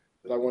define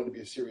that I wanted to be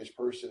a serious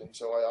person. And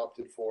so I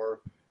opted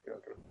for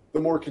the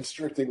more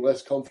constricting,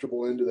 less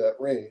comfortable end of that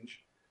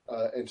range,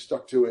 and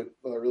stuck to it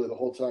really the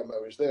whole time I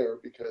was there,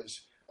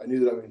 because I knew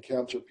that I would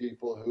encounter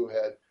people who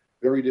had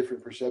very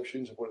different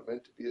perceptions of what it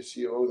meant to be a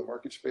COO in the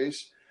market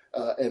space.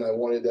 And I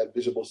wanted that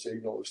visible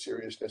signal of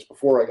seriousness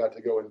before I got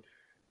to go and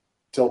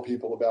tell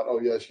people about, oh,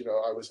 yes,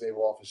 I was a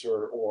naval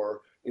officer,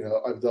 or,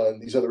 I've done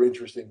these other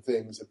interesting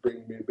things that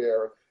bring me to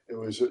bear. It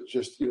was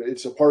just,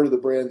 it's a part of the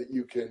brand that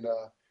you can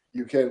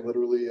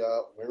literally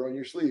wear on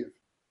your sleeve.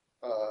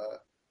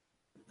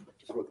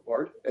 To quote the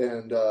bard,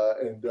 and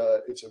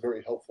it's a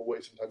very helpful way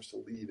sometimes to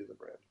lead in the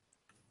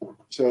brand.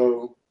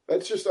 So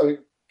that's just,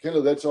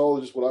 that's all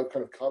just what I've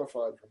kind of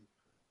codified from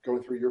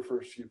going through your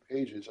first few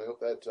pages. I hope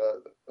that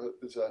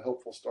is a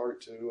helpful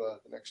start to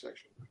the next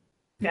section.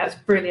 That's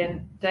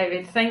brilliant,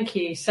 David. Thank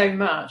you so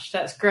much.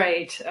 That's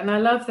great. And I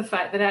love the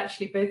fact that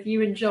actually both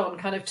you and John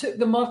kind of took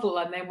the model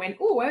and then went,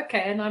 oh,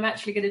 okay, and I'm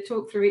actually going to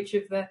talk through each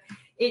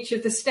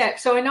of the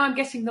steps. So I know I'm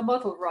getting the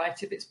model right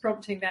if it's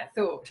prompting that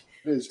thought.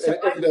 It is. So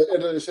and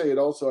as I say, it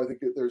also, I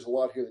think there's a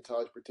lot here that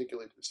ties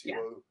particularly to the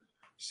COO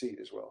seat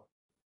as well.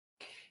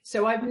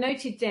 So I've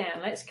noted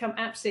down, let's come,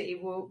 absolutely,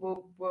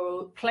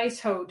 we'll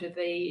placeholder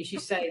as you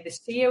say, the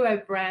COO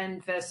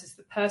brand versus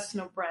the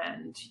personal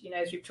brand.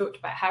 As we've talked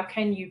about, how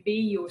can you be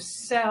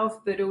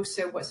yourself, but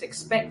also what's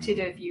expected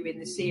of you in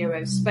the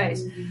COO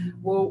space.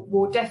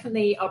 We'll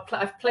definitely,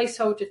 I've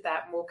placeholdered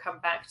that and we'll come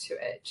back to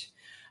it.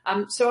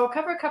 So I'll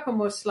cover a couple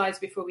more slides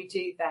before we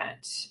do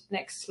that.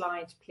 Next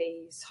slide,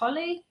 please,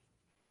 Holly.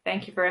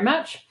 Thank you very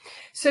much.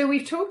 So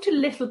we've talked a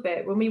little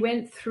bit when we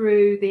went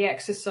through the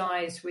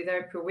exercise with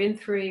Oprah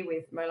Winfrey,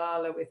 with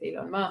Malala, with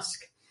Elon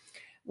Musk.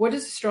 What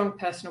does a strong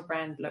personal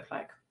brand look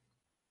like?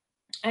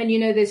 And,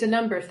 there's a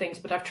number of things,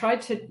 but I've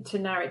tried to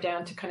narrow it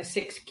down to kind of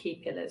 6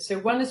 key pillars. So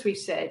one, as we've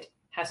said,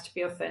 has to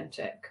be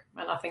authentic.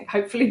 And I think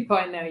hopefully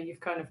by now you've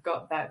kind of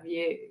got that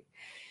view.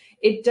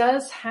 It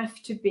does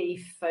have to be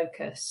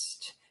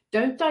focused.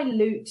 Don't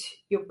dilute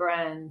your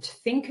brand.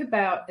 Think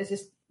about,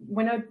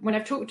 when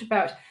I've talked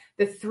about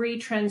the 3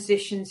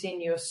 transitions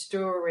in your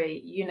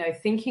story,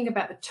 thinking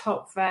about the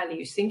top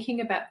values, thinking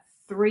about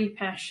 3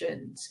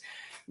 passions,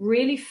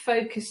 really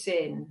focus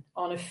in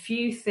on a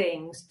few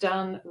things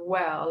done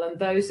well. And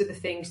those are the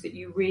things that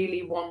you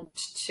really want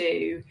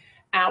to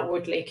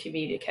outwardly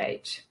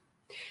communicate.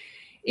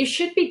 It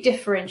should be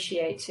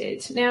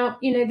differentiated. Now,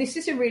 this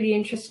is a really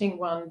interesting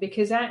one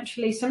because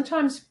actually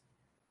sometimes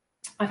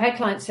I've had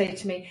clients say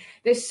to me,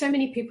 there's so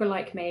many people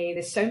like me,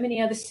 there's so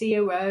many other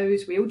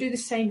COOs, we all do the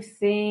same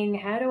thing.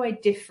 How do I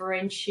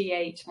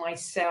differentiate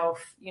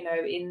myself,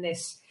 in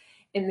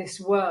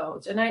this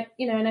world? And I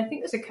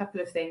think there's a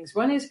couple of things.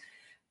 One is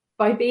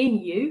by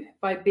being you,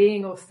 by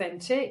being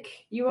authentic,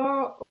 you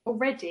are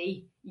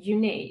already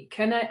unique.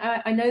 And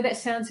I know that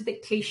sounds a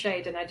bit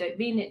cliched and I don't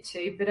mean it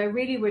to, but I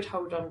really would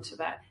hold on to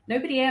that.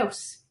 Nobody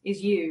else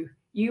is you.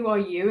 You are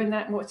you, and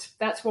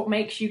that's what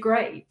makes you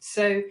great.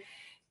 So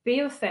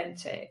be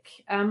authentic.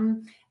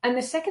 And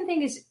the second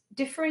thing is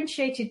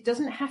differentiated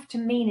doesn't have to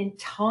mean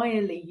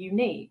entirely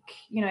unique.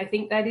 I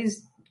think that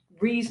is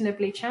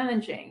reasonably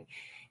challenging.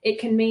 It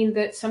can mean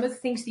that some of the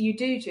things that you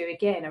do,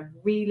 again, are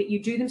really,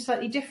 you do them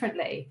slightly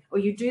differently, or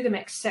you do them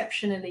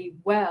exceptionally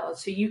well.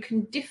 So you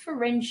can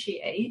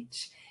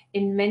differentiate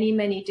in many,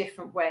 many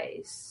different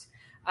ways.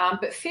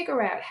 But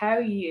figure out how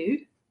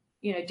you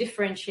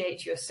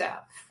differentiate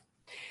yourself.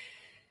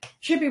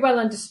 Should be well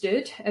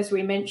understood, as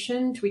we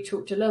mentioned. We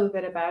talked a little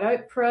bit about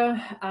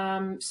Oprah.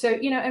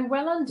 And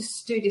well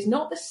understood is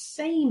not the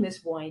same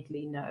as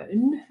widely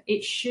known.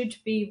 It should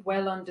be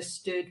well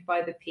understood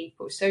by the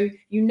people. So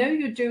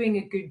you're doing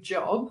a good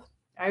job.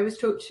 I always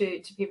talk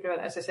to people about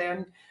that, as I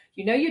say,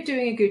 you're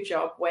doing a good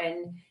job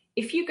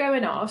if you go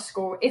and ask,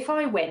 or if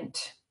I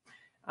went,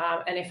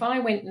 and if I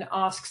went and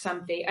asked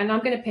somebody, and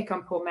I'm going to pick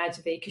on poor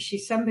Madhavi because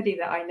she's somebody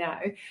that I know.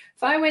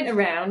 If I went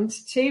around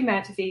to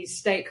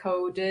Madhavi's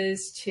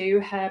stakeholders,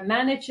 to her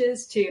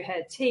managers, to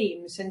her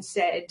teams and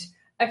said,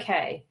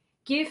 okay,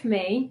 give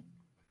me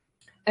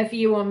a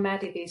view on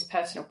Madhavi's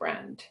personal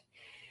brand.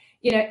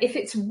 If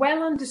it's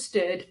well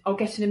understood, I'll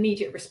get an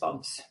immediate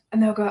response.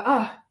 And they'll go,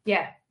 oh,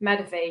 yeah,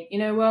 Madhavi, you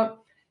know what?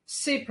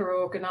 Super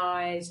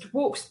organized,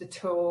 walks the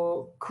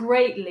talk,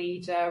 great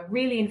leader,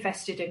 really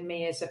invested in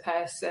me as a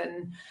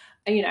person,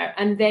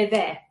 and they're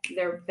there.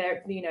 They're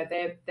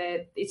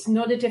it's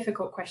not a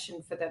difficult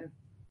question for them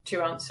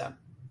to answer.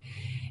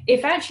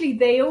 If actually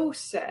they all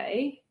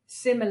say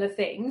similar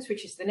things,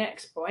 which is the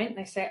next point,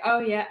 they say, oh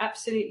yeah,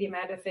 absolutely,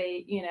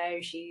 Madhavi,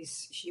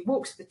 she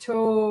walks the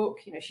talk,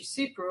 she's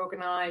super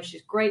organized,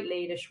 she's a great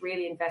leader, she's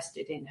really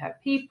invested in her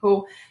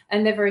people,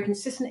 and they're very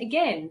consistent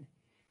again.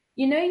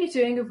 You're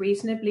doing a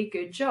reasonably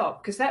good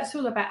job, because that's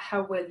all about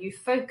how well you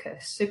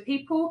focus. So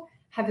people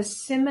have a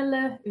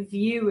similar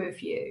view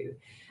of you.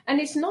 And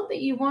it's not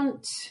that you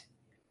want,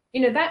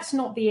 that's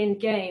not the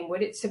end game.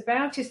 What it's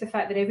about is the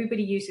fact that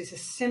everybody uses a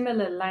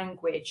similar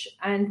language.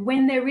 And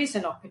when there is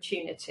an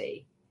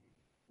opportunity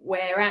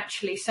where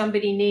actually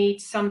somebody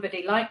needs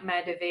somebody like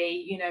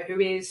Madhavi, who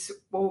is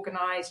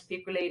organized,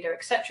 people leader,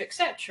 et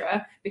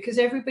cetera, because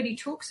everybody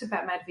talks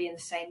about Madhavi in the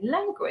same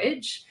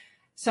language,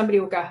 somebody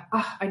will go,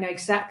 I know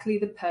exactly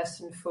the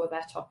person for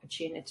that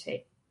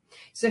opportunity.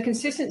 So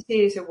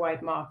consistency is a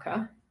wide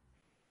marker.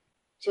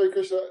 Sorry,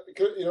 Chris,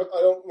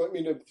 I don't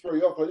mean to throw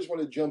you off, but I just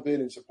want to jump in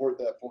and support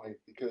that point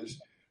because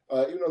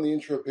even on the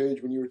intro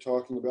page, when you were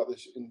talking about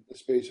this in the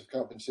space of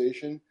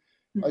compensation,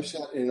 I've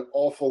sat in an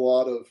awful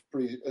lot of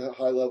pretty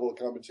high level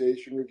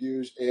compensation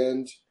reviews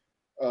and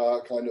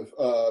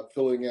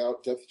filling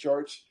out depth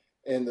charts.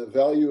 And the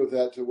value of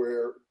that to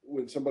where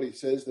when somebody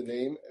says the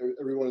name,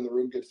 everyone in the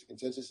room gets the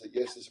consensus that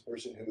yes, this is a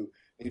person who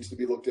needs to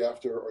be looked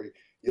after, or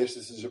yes,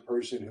 this is a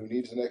person who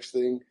needs the next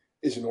thing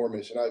is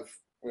enormous. And I've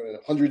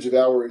hundreds of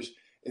hours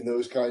in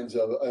those kinds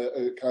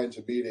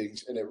of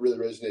meetings, and it really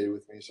resonated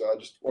with me. So I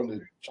just wanted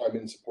to chime in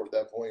and support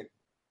that point.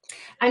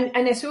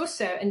 And it's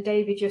also, and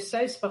David, you're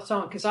so spot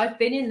on, because I've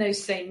been in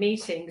those same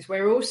meetings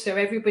where also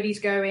everybody's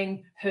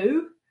going,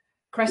 who?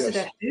 Cressida,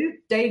 yes. Who?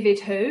 David,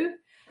 who?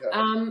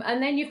 Yeah.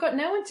 And then you've got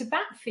no one to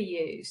bat for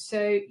you.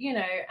 So,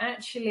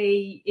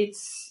 actually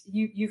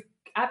you've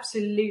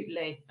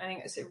absolutely, I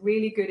think it's a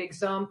really good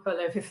example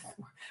of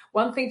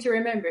one thing to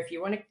remember, if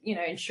you want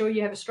to, ensure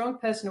you have a strong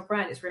personal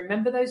brand, is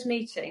remember those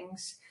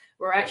meetings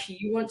where actually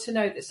you want to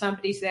know that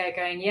somebody's there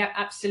going, yeah,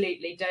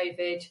 absolutely,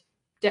 David,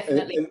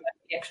 definitely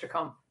the extra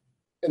comp.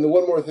 And the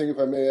one more thing, if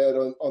I may add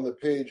on the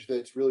page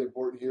that's really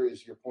important here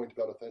is your point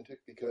about authentic,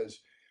 because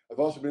I've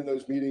also been in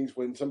those meetings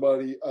when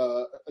somebody,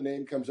 a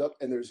name comes up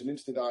and there's an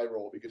instant eye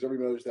roll because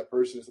everybody knows that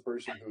person is the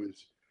person who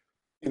is,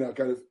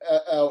 kind of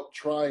out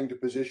trying to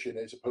position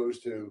as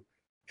opposed to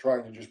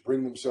trying to just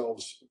bring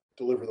themselves,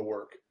 deliver the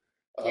work.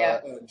 Yeah.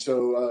 And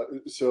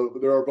so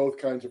there are both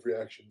kinds of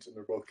reactions and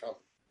they're both common.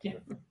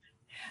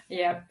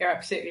 Yeah, you're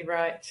absolutely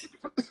right.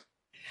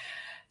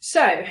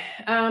 So,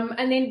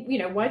 and then,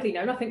 widely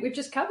known, I think we've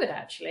just covered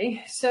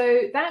actually.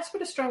 So that's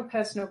what a strong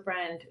personal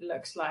brand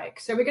looks like.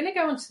 So we're going to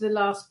go on to the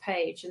last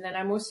page, and then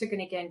I'm also going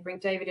to again bring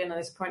David in on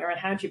this point around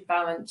how do you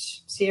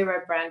balance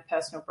zero brand,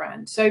 personal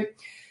brand. So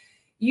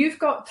you've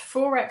got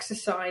 4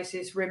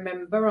 exercises,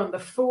 remember, on the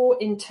 4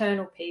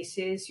 internal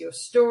pieces: your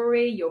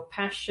story, your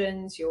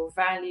passions, your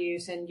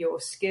values, and your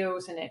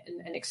skills and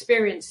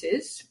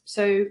experiences.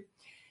 So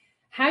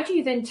how do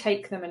you then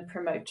take them and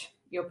promote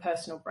your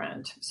personal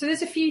brand? So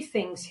there's a few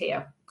things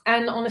here,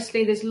 and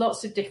honestly, there's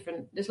lots of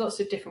different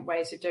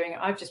ways of doing it.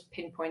 I've just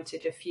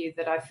pinpointed a few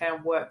that I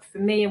found worked for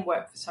me and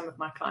worked for some of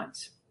my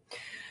clients.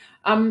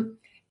 Do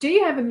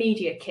you have a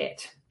media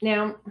kit?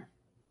 Now,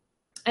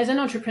 as an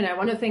entrepreneur,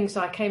 one of the things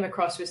I came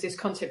across was this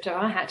concept of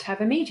I had to have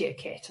a media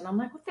kit. And I'm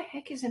like, what the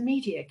heck is a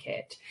media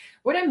kit?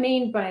 What I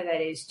mean by that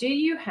is, do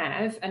you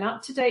have an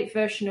up-to-date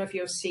version of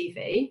your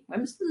CV?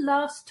 When was the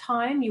last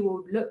time you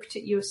all looked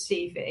at your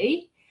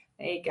CV?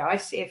 There you go. I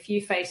see a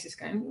few faces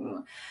going.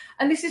 Ooh.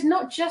 And this is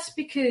not just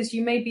because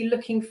you may be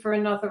looking for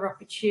another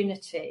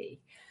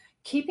opportunity.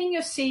 Keeping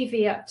your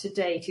CV up to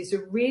date is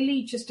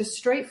really just a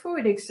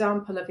straightforward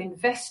example of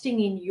investing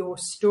in your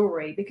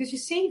story, because your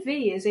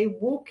CV is a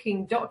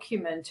walking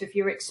document of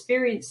your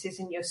experiences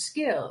and your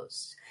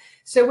skills.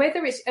 So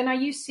whether it's, and I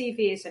use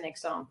CV as an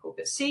example,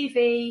 but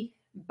CV,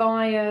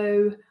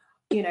 bio,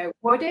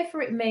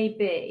 whatever it may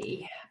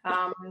be,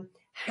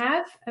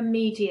 have a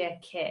media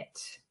kit.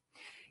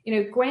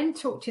 Gwen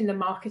talked in the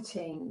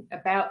marketing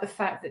about the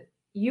fact that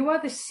you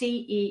are the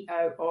CEO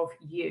of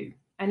you.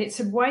 And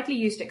it's a widely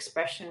used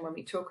expression when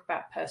we talk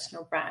about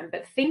personal brand,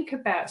 but think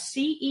about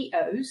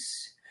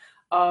CEOs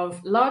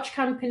of large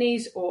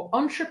companies or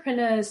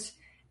entrepreneurs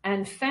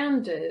and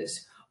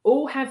founders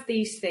all have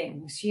these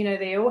things.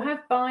 They all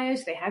have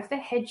bios, they have the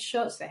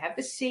headshots, they have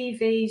the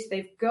CVs,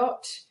 they've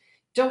got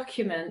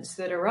documents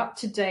that are up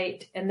to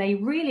date, and they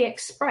really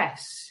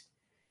express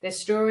their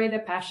story, their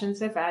passions,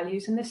 their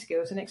values, and their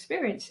skills and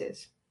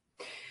experiences.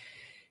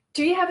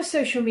 Do you have a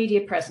social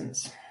media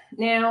presence?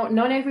 Now,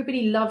 not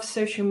everybody loves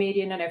social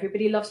media. Not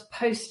everybody loves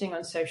posting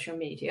on social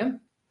media.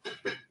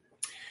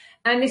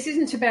 And this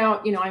isn't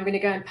about, I'm going to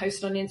go and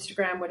post on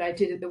Instagram what I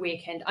did at the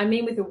weekend. I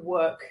mean with a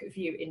work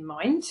view in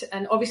mind.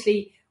 And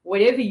obviously,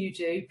 whatever you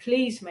do,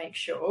 please make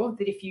sure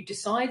that if you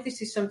decide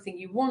this is something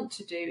you want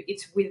to do,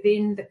 it's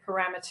within the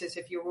parameters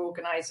of your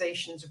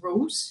organization's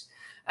rules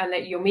and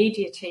that your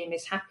media team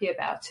is happy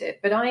about it.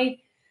 But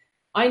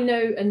I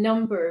know a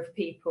number of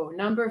people, a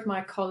number of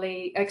my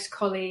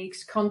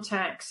ex-colleagues,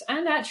 contacts,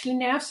 and actually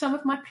now some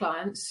of my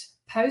clients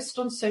post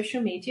on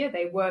social media.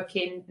 They work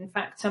in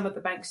fact, some of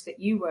the banks that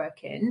you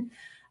work in,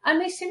 and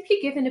they simply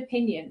give an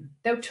opinion.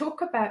 They'll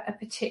talk about a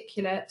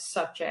particular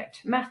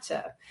subject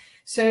matter.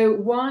 So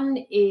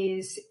one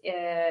is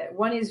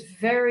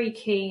very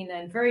keen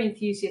and very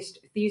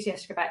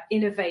enthusiastic about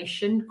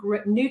innovation,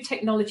 new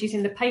technologies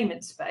in the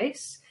payment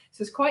space.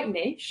 So it's quite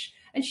niche.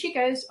 And she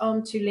goes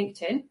on to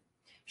LinkedIn.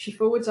 She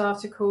forwards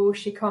articles,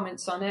 she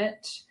comments on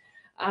it,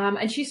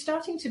 and she's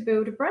starting to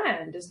build a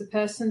brand as the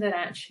person that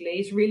actually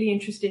is really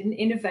interested in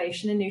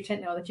innovation and new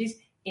technologies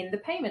in the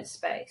payment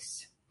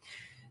space.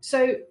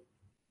 So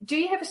do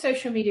you have a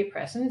social media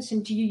presence,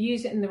 and do you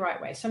use it in the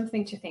right way?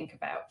 Something to think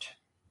about.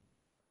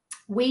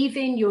 Weave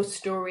in your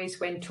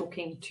stories when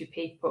talking to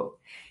people.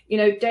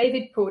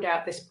 David pulled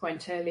out this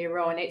point earlier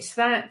on. It's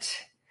that,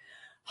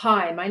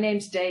 hi, my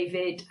name's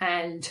David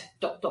and ...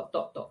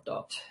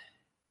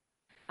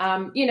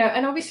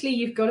 And obviously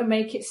you've got to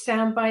make it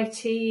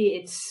soundbitey.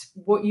 It's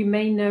what you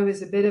may know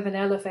as a bit of an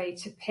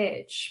elevator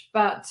pitch,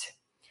 but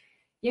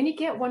you only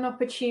get one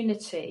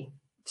opportunity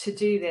to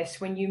do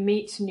this when you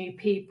meet new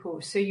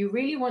people. So you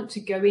really want to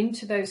go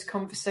into those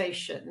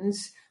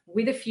conversations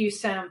with a few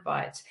sound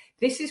bites.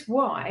 This is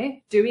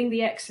why doing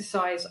the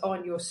exercise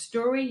on your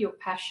story, your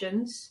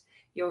passions,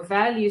 your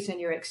values and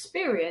your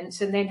experience,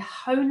 and then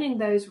honing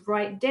those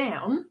right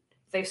down.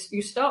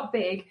 You start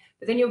big,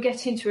 but then you'll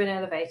get into an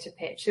elevator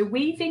pitch. So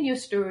weave in your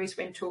stories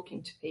when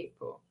talking to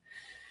people.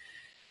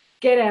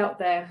 Get out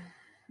there.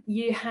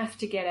 You have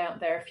to get out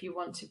there if you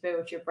want to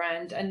build your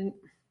brand. And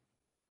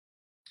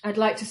I'd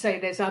like to say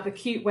there's other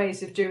cute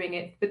ways of doing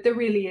it, but there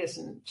really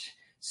isn't.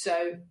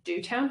 So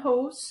do town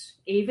halls,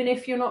 even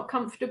if you're not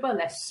comfortable,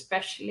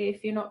 especially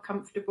if you're not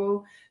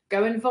comfortable.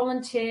 Go and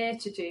volunteer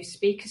to do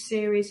speaker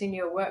series in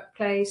your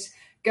workplace.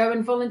 Go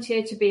and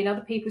volunteer to be in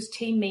other people's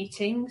team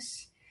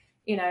meetings.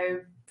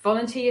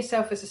 Volunteer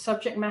yourself as a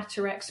subject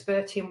matter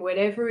expert in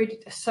whatever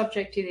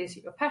subject it is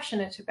that you're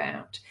passionate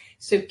about.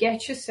 So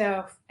get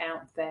yourself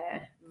out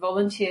there,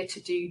 volunteer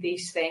to do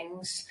these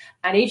things,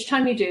 and each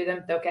time you do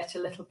them, they'll get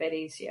a little bit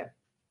easier.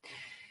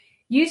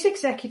 Use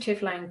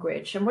executive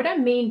language. And what I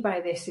mean by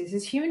this is,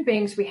 as human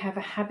beings, we have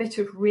a habit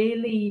of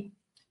really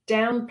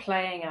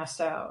downplaying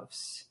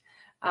ourselves.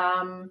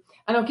 And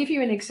I'll give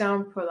you an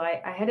example.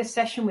 I had a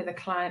session with a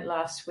client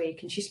last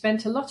week, and she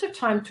spent a lot of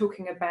time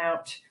talking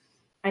about,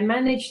 I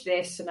manage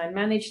this and I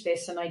manage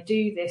this and I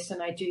do this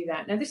and I do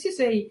that. Now, this is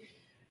a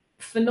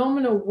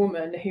phenomenal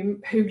woman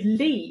who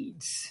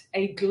leads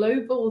a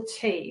global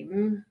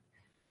team,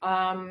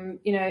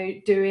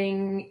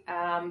 doing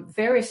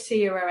various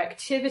CRO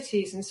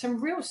activities and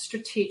some real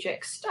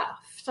strategic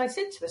stuff. So I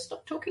said to her,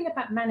 stop talking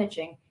about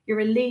managing. You're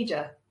a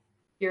leader.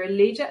 You're a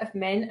leader of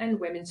men and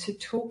women, so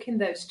talk in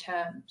those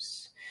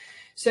terms.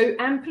 So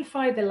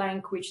amplify the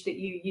language that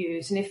you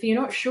use. And if you're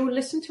not sure,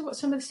 listen to what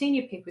some of the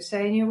senior people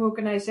say in your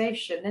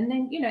organization, and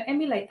then,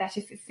 emulate that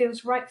if it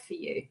feels right for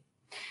you.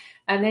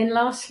 And then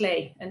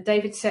lastly, and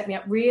David set me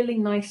up really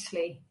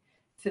nicely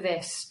for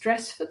this,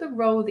 dress for the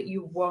role that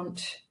you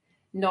want,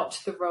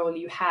 not the role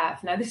you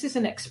have. Now, this is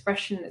an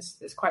expression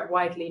that's quite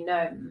widely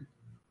known,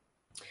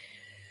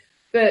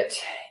 but,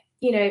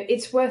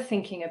 it's worth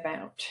thinking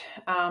about.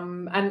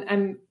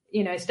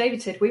 As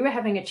David said, we were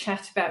having a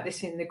chat about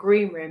this in the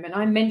green room, and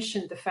I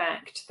mentioned the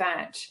fact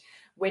that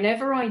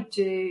whenever I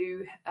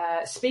do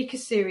speaker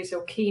series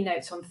or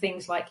keynotes on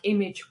things like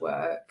image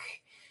work,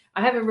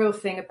 I have a real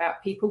thing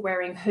about people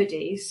wearing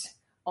hoodies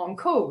on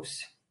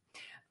calls.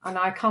 And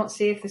I can't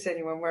see if there's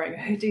anyone wearing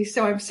a hoodie,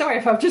 so I'm sorry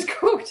if I've just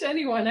caught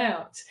anyone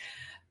out.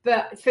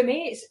 But for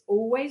me, it's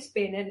always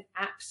been an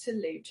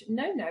absolute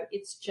no.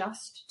 It's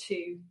just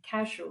too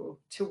casual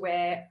to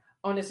wear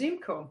on a Zoom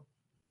call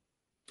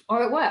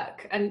or at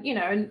work. And,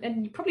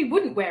 and you probably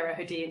wouldn't wear a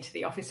hoodie into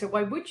the office, so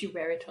why would you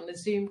wear it on a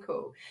Zoom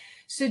call?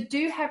 So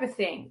do have a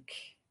think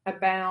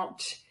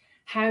about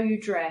how you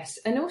dress,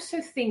 and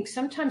also think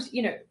sometimes,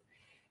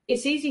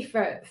 it's easy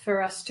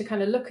for us to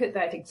kind of look at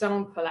that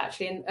example,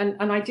 actually.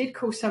 And I did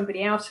call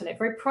somebody out on it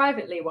very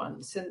privately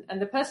once. And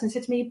the person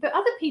said to me, but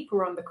other people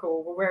on the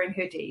call were wearing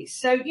hoodies.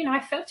 So, I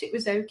felt it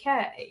was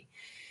okay.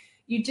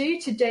 You do,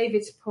 to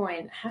David's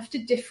point, have to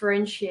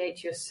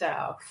differentiate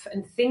yourself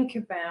and think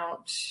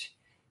about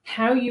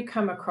how you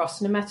come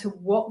across, no matter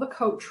what the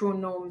cultural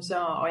norms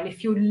are. And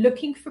if you're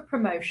looking for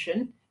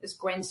promotion, as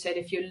Gwen said,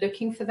 if you're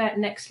looking for that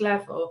next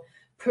level,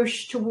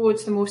 push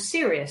towards the more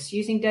serious,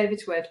 using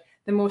David's word,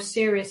 the more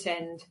serious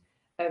end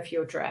of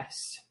your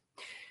dress.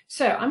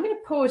 So I'm going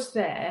to pause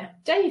there.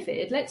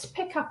 David, let's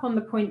pick up on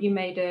the point you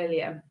made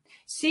earlier.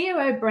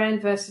 COO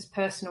brand versus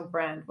personal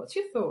brand. What's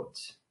your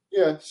thoughts?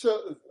 Yeah,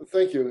 so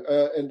thank you.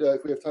 And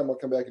if we have time, I'll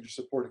come back and just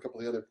support a couple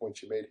of the other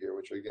points you made here,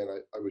 which, again,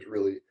 I was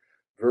really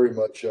very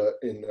much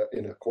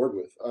in accord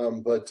with.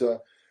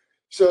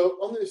 So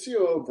on the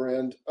COO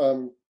brand,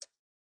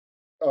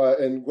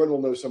 and Gwen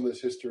will know some of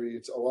this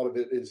history. A lot of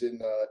it is in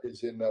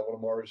one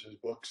of Morris's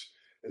books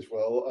as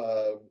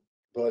well.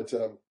 At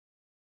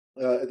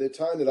the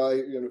time that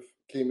I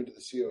came into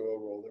the COO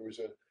role, there was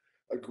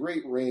a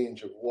great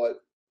range of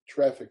what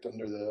trafficked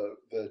under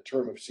the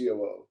term of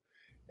COO.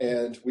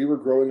 And we were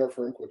growing our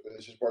firm quickly.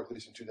 This is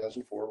Barclays in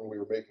 2004, when we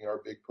were making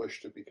our big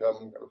push to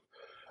become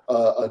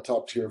a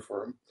top tier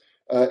firm.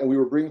 And we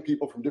were bringing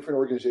people from different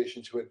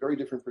organizations who had very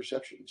different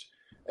perceptions.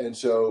 And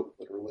so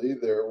literally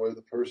there was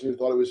the person who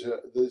thought it was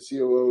the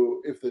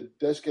COO, if the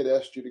desk had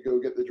asked you to go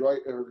get the dry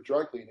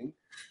cleaning,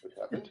 which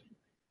happened,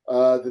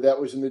 that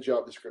was in the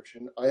job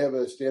description. I have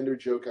a standard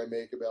joke I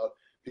make about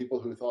people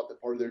who thought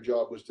that part of their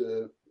job was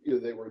to,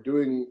 they were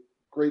doing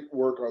great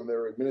work on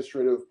their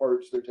administrative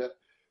parts, their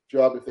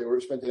job, if they were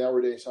spent an hour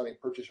a day signing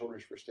purchase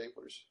orders for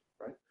staplers,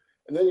 right?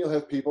 And then you'll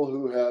have people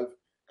who have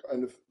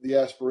kind of the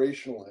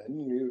aspirational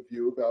end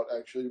view about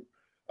actually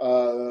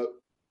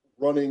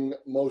running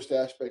most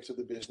aspects of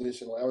the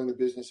business and allowing the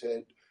business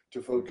head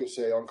to focus,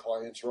 say, on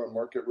clients or on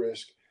market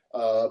risk,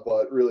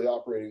 but really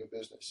operating a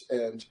business.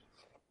 And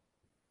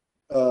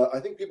I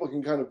think people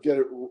can kind of get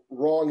it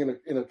wrong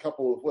in a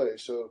couple of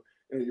ways. So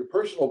your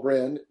personal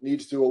brand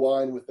needs to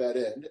align with that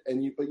end,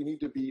 but you need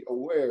to be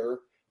aware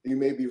that you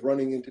may be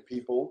running into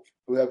people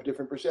who have a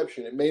different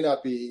perception. It may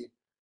not be,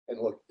 and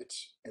look,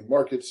 it's in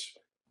markets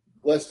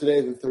less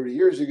today than 30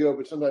 years ago,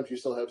 but sometimes you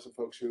still have some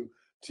folks who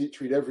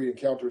treat every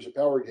encounter as a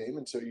power game,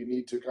 and so you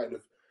need to kind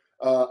of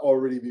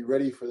already be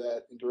ready for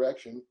that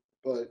interaction.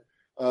 But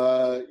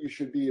you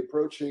should be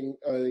approaching,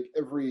 I think,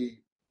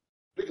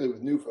 particularly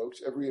with new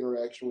folks, every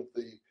interaction with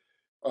the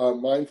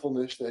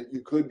mindfulness that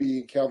you could be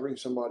encountering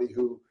somebody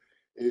who,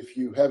 if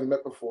you haven't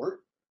met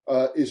before,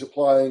 is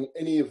applying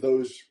any of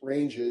those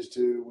ranges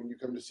to when you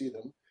come to see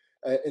them,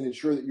 and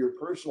ensure that your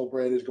personal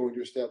brand is going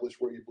to establish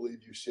where you believe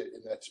you sit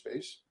in that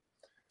space.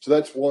 So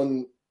that's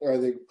one, I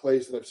think,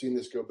 place that I've seen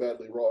this go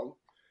badly wrong.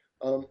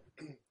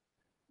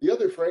 The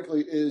other,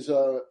 frankly, is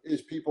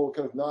people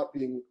kind of not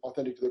being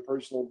authentic to their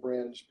personal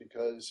brands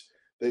because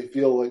they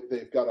feel like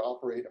they've got to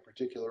operate a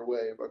particular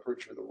way by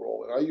virtue of the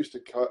role. And I used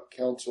to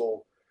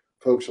counsel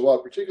folks a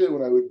lot, particularly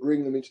when I would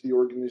bring them into the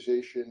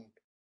organization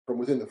from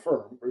within the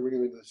firm, or bring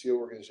them into the CEO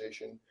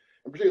organization,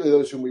 and particularly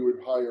those whom we would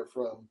hire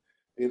from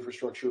the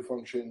infrastructure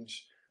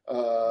functions,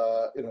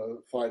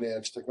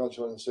 finance,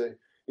 technology, and say,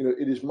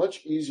 it is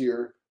much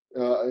easier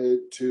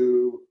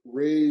to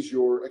raise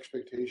your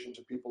expectations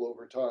of people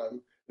over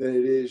time than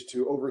it is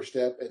to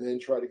overstep and then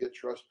try to get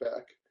trust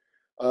back.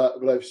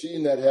 But I've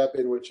seen that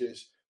happen, which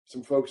is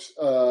some folks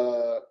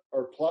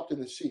are plopped in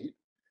the seat.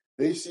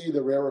 They see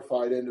the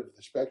rarefied end of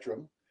the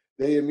spectrum.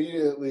 They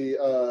immediately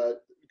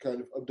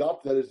kind of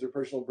adopt that as their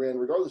personal brand,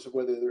 regardless of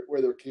where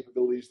their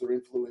capabilities, their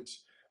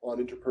influence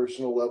on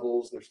interpersonal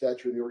levels, their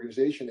stature in the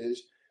organization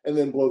is, and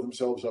then blow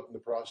themselves up in the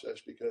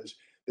process because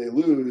they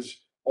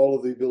lose all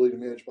of the ability to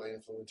manage by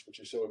influence, which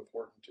is so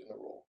important in the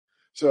role.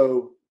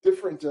 So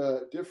different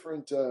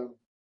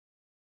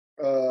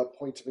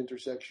points of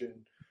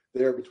intersection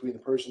there between the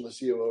person and the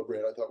COO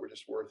brand, I thought were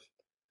just worth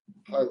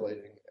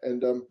highlighting.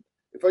 And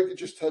if I could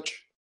just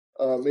touch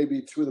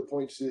maybe two of the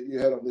points that you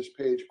had on this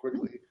page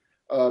quickly.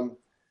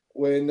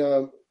 When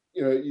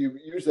you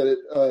use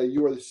that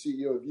you are the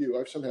CEO of you,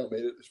 I've somehow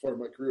made it this far in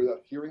my career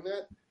without hearing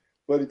that,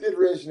 but it did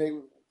resonate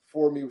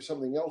for me with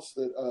something else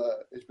that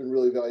has been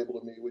really valuable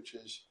to me, which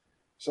is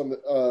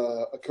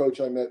a coach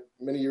I met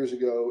many years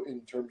ago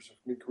in terms of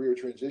mid-career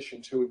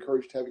transitions who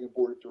encouraged having a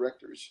board of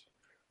directors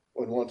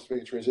when one wants to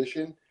make a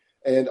transition.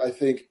 And I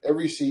think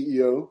every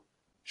CEO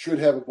should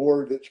have a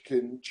board that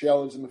can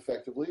challenge them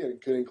effectively and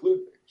can include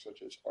things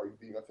such as, are you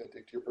being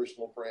authentic to your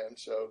personal brand?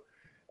 So,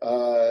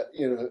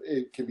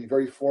 it can be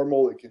very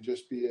formal. It can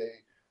just be a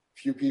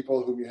few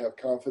people whom you have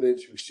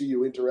confidence, who see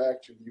you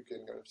interact, and you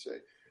can kind of say,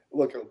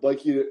 look, I'd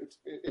like you to,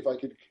 if I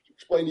could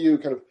explain to you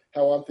kind of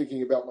how I'm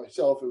thinking about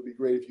myself, it would be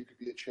great if you could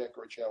be a check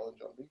or a challenge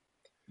on me.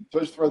 So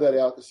I just throw that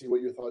out to see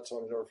what your thoughts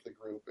on it are for the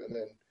group. And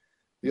then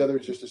the other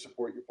is just to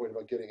support your point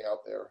about getting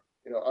out there.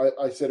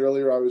 I said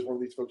earlier, I was one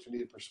of these folks who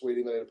needed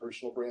persuading that I had a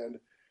personal brand.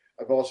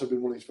 I've also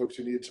been one of these folks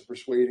who needed some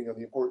persuading on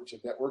the importance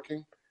of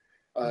networking.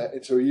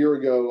 And so a year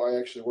ago, I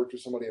actually worked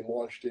with somebody and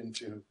launched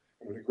into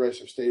an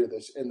aggressive state of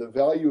this. And the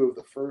value of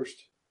the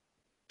first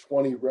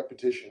 20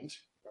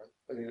 repetitions,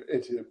 right,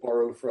 and to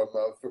borrow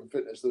from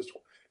fitness,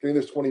 getting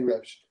those 20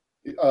 reps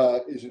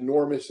is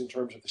enormous in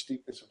terms of the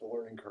steepness of the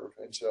learning curve.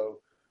 And so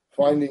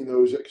finding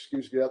those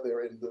excuses to get out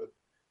there and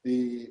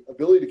the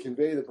ability to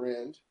convey the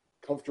brand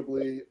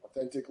comfortably,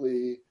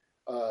 authentically,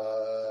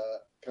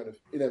 kind of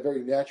in a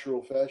very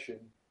natural fashion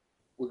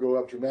will go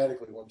up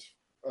dramatically once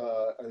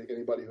I think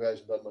anybody who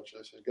hasn't done much of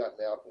this has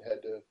gotten out and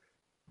had to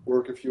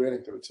work a few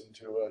anecdotes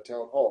into a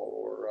town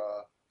hall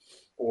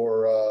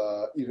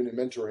or even in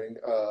mentoring,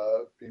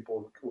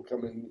 people will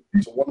come in.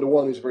 So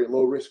one-to-one is a very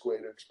low-risk way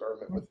to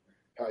experiment with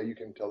how you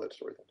can tell that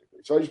story authentically.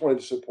 So I just wanted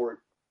to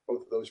support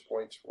both of those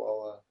points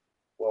while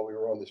we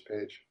were on this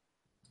page.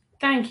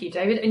 Thank you,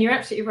 David. And you're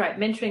absolutely right.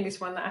 Mentoring is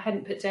one that I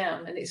hadn't put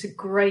down, and it's a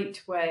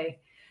great way.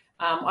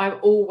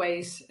 I've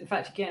always, in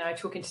fact, again, I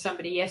was talking to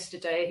somebody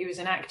yesterday who was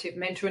an active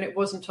mentor, and it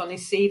wasn't on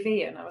his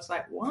CV. And I was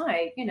like,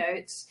 why?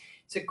 It's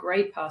a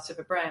great part of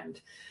a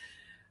brand.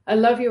 I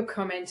love your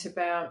comment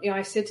about,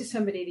 I said to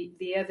somebody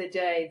the other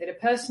day that a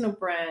personal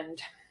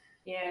brand,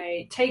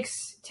 it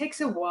takes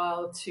a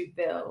while to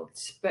build,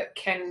 but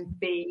can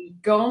be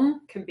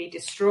gone, can be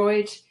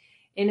destroyed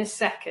in a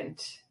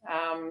second.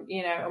 And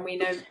we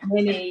know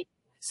many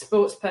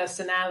sports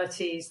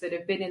personalities that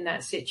have been in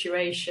that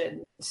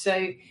situation.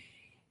 So,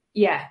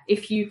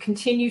 if you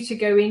continue to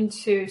go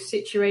into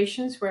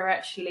situations where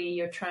actually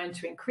you're trying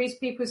to increase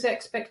people's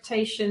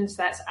expectations,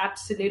 that's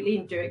absolutely,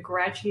 and do it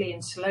gradually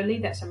and slowly.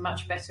 That's a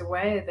much better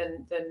way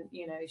than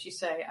as you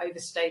say,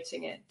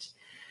 overstating it.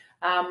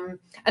 And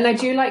I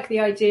do like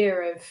the idea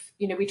of,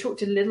 we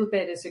talked a little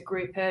bit as a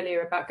group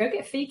earlier about go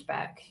get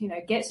feedback,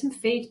 get some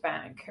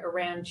feedback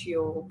around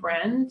your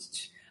brand,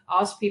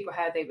 ask people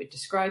how they would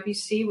describe you,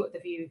 see what the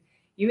view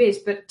is.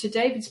 But to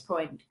David's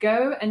point,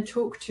 go and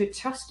talk to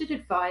trusted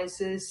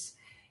advisors,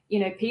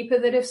 people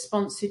that have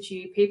sponsored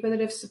you, people that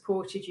have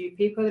supported you,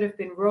 people that have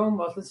been role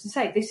models, and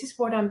say, this is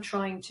what I'm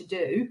trying to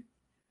do.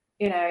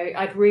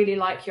 I'd really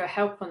like your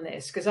help on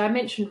this. Because I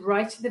mentioned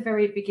right at the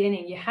very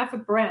beginning, you have a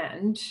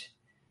brand,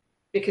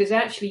 because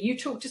actually you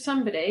talk to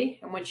somebody,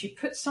 and once you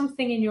put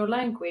something in your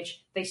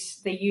language, they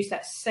use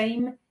that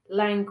same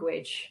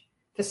language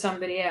for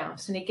somebody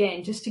else. And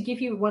again, just to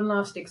give you one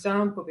last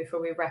example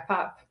before we wrap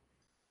up,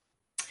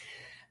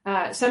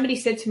 somebody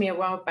said to me a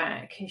while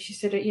back, and she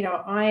said,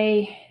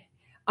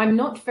 I'm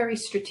not very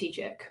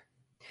strategic.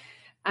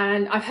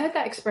 And I've heard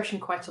that expression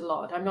quite a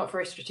lot. I'm not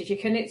very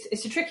strategic. And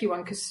it's a tricky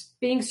one, because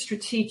being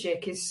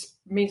strategic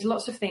means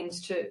lots of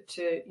things to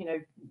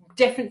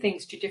different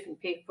things to different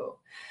people.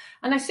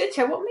 And I said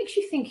to her, what makes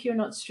you think you're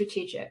not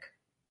strategic?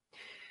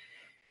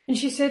 And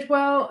she said,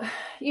 well,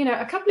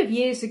 a couple of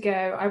years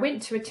ago, I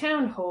went to a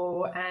town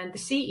hall and the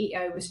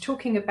CEO was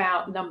talking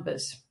about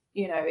numbers.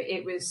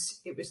 It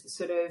was the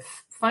sort of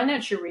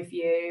financial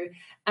review,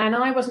 and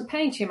I wasn't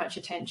paying too much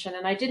attention,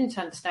 and I didn't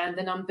understand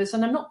the numbers,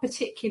 and I'm not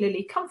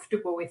particularly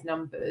comfortable with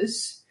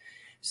numbers.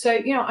 So,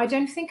 I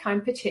don't think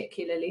I'm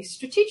particularly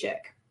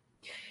strategic.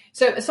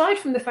 So aside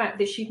from the fact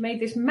that she'd made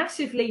this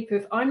massive leap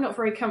of, I'm not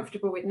very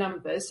comfortable with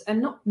numbers, and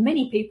not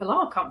many people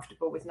are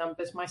comfortable with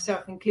numbers,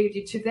 myself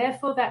included, so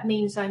therefore that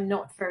means I'm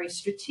not very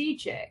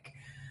strategic.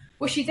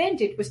 What she then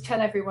did was tell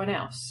everyone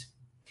else.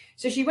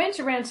 So she went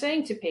around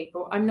saying to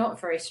people, I'm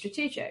not very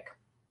strategic.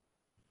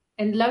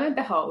 And lo and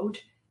behold,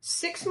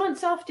 6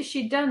 months after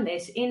she'd done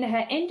this, in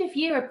her end of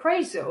year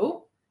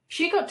appraisal,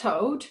 she got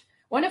told,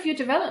 one of your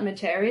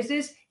development areas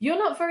is you're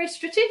not very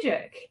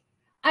strategic.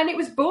 And it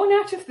was born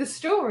out of the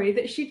story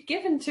that she'd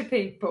given to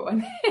people.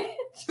 And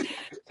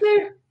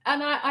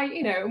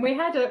and we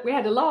had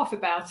a laugh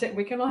about it, and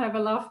we can all have a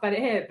laugh about it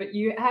here, but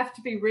you have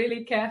to be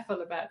really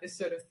careful about this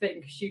sort of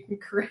thing, because you can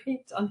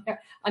create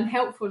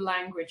unhelpful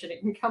language, and it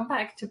can come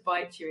back to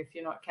bite you if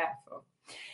you're not careful.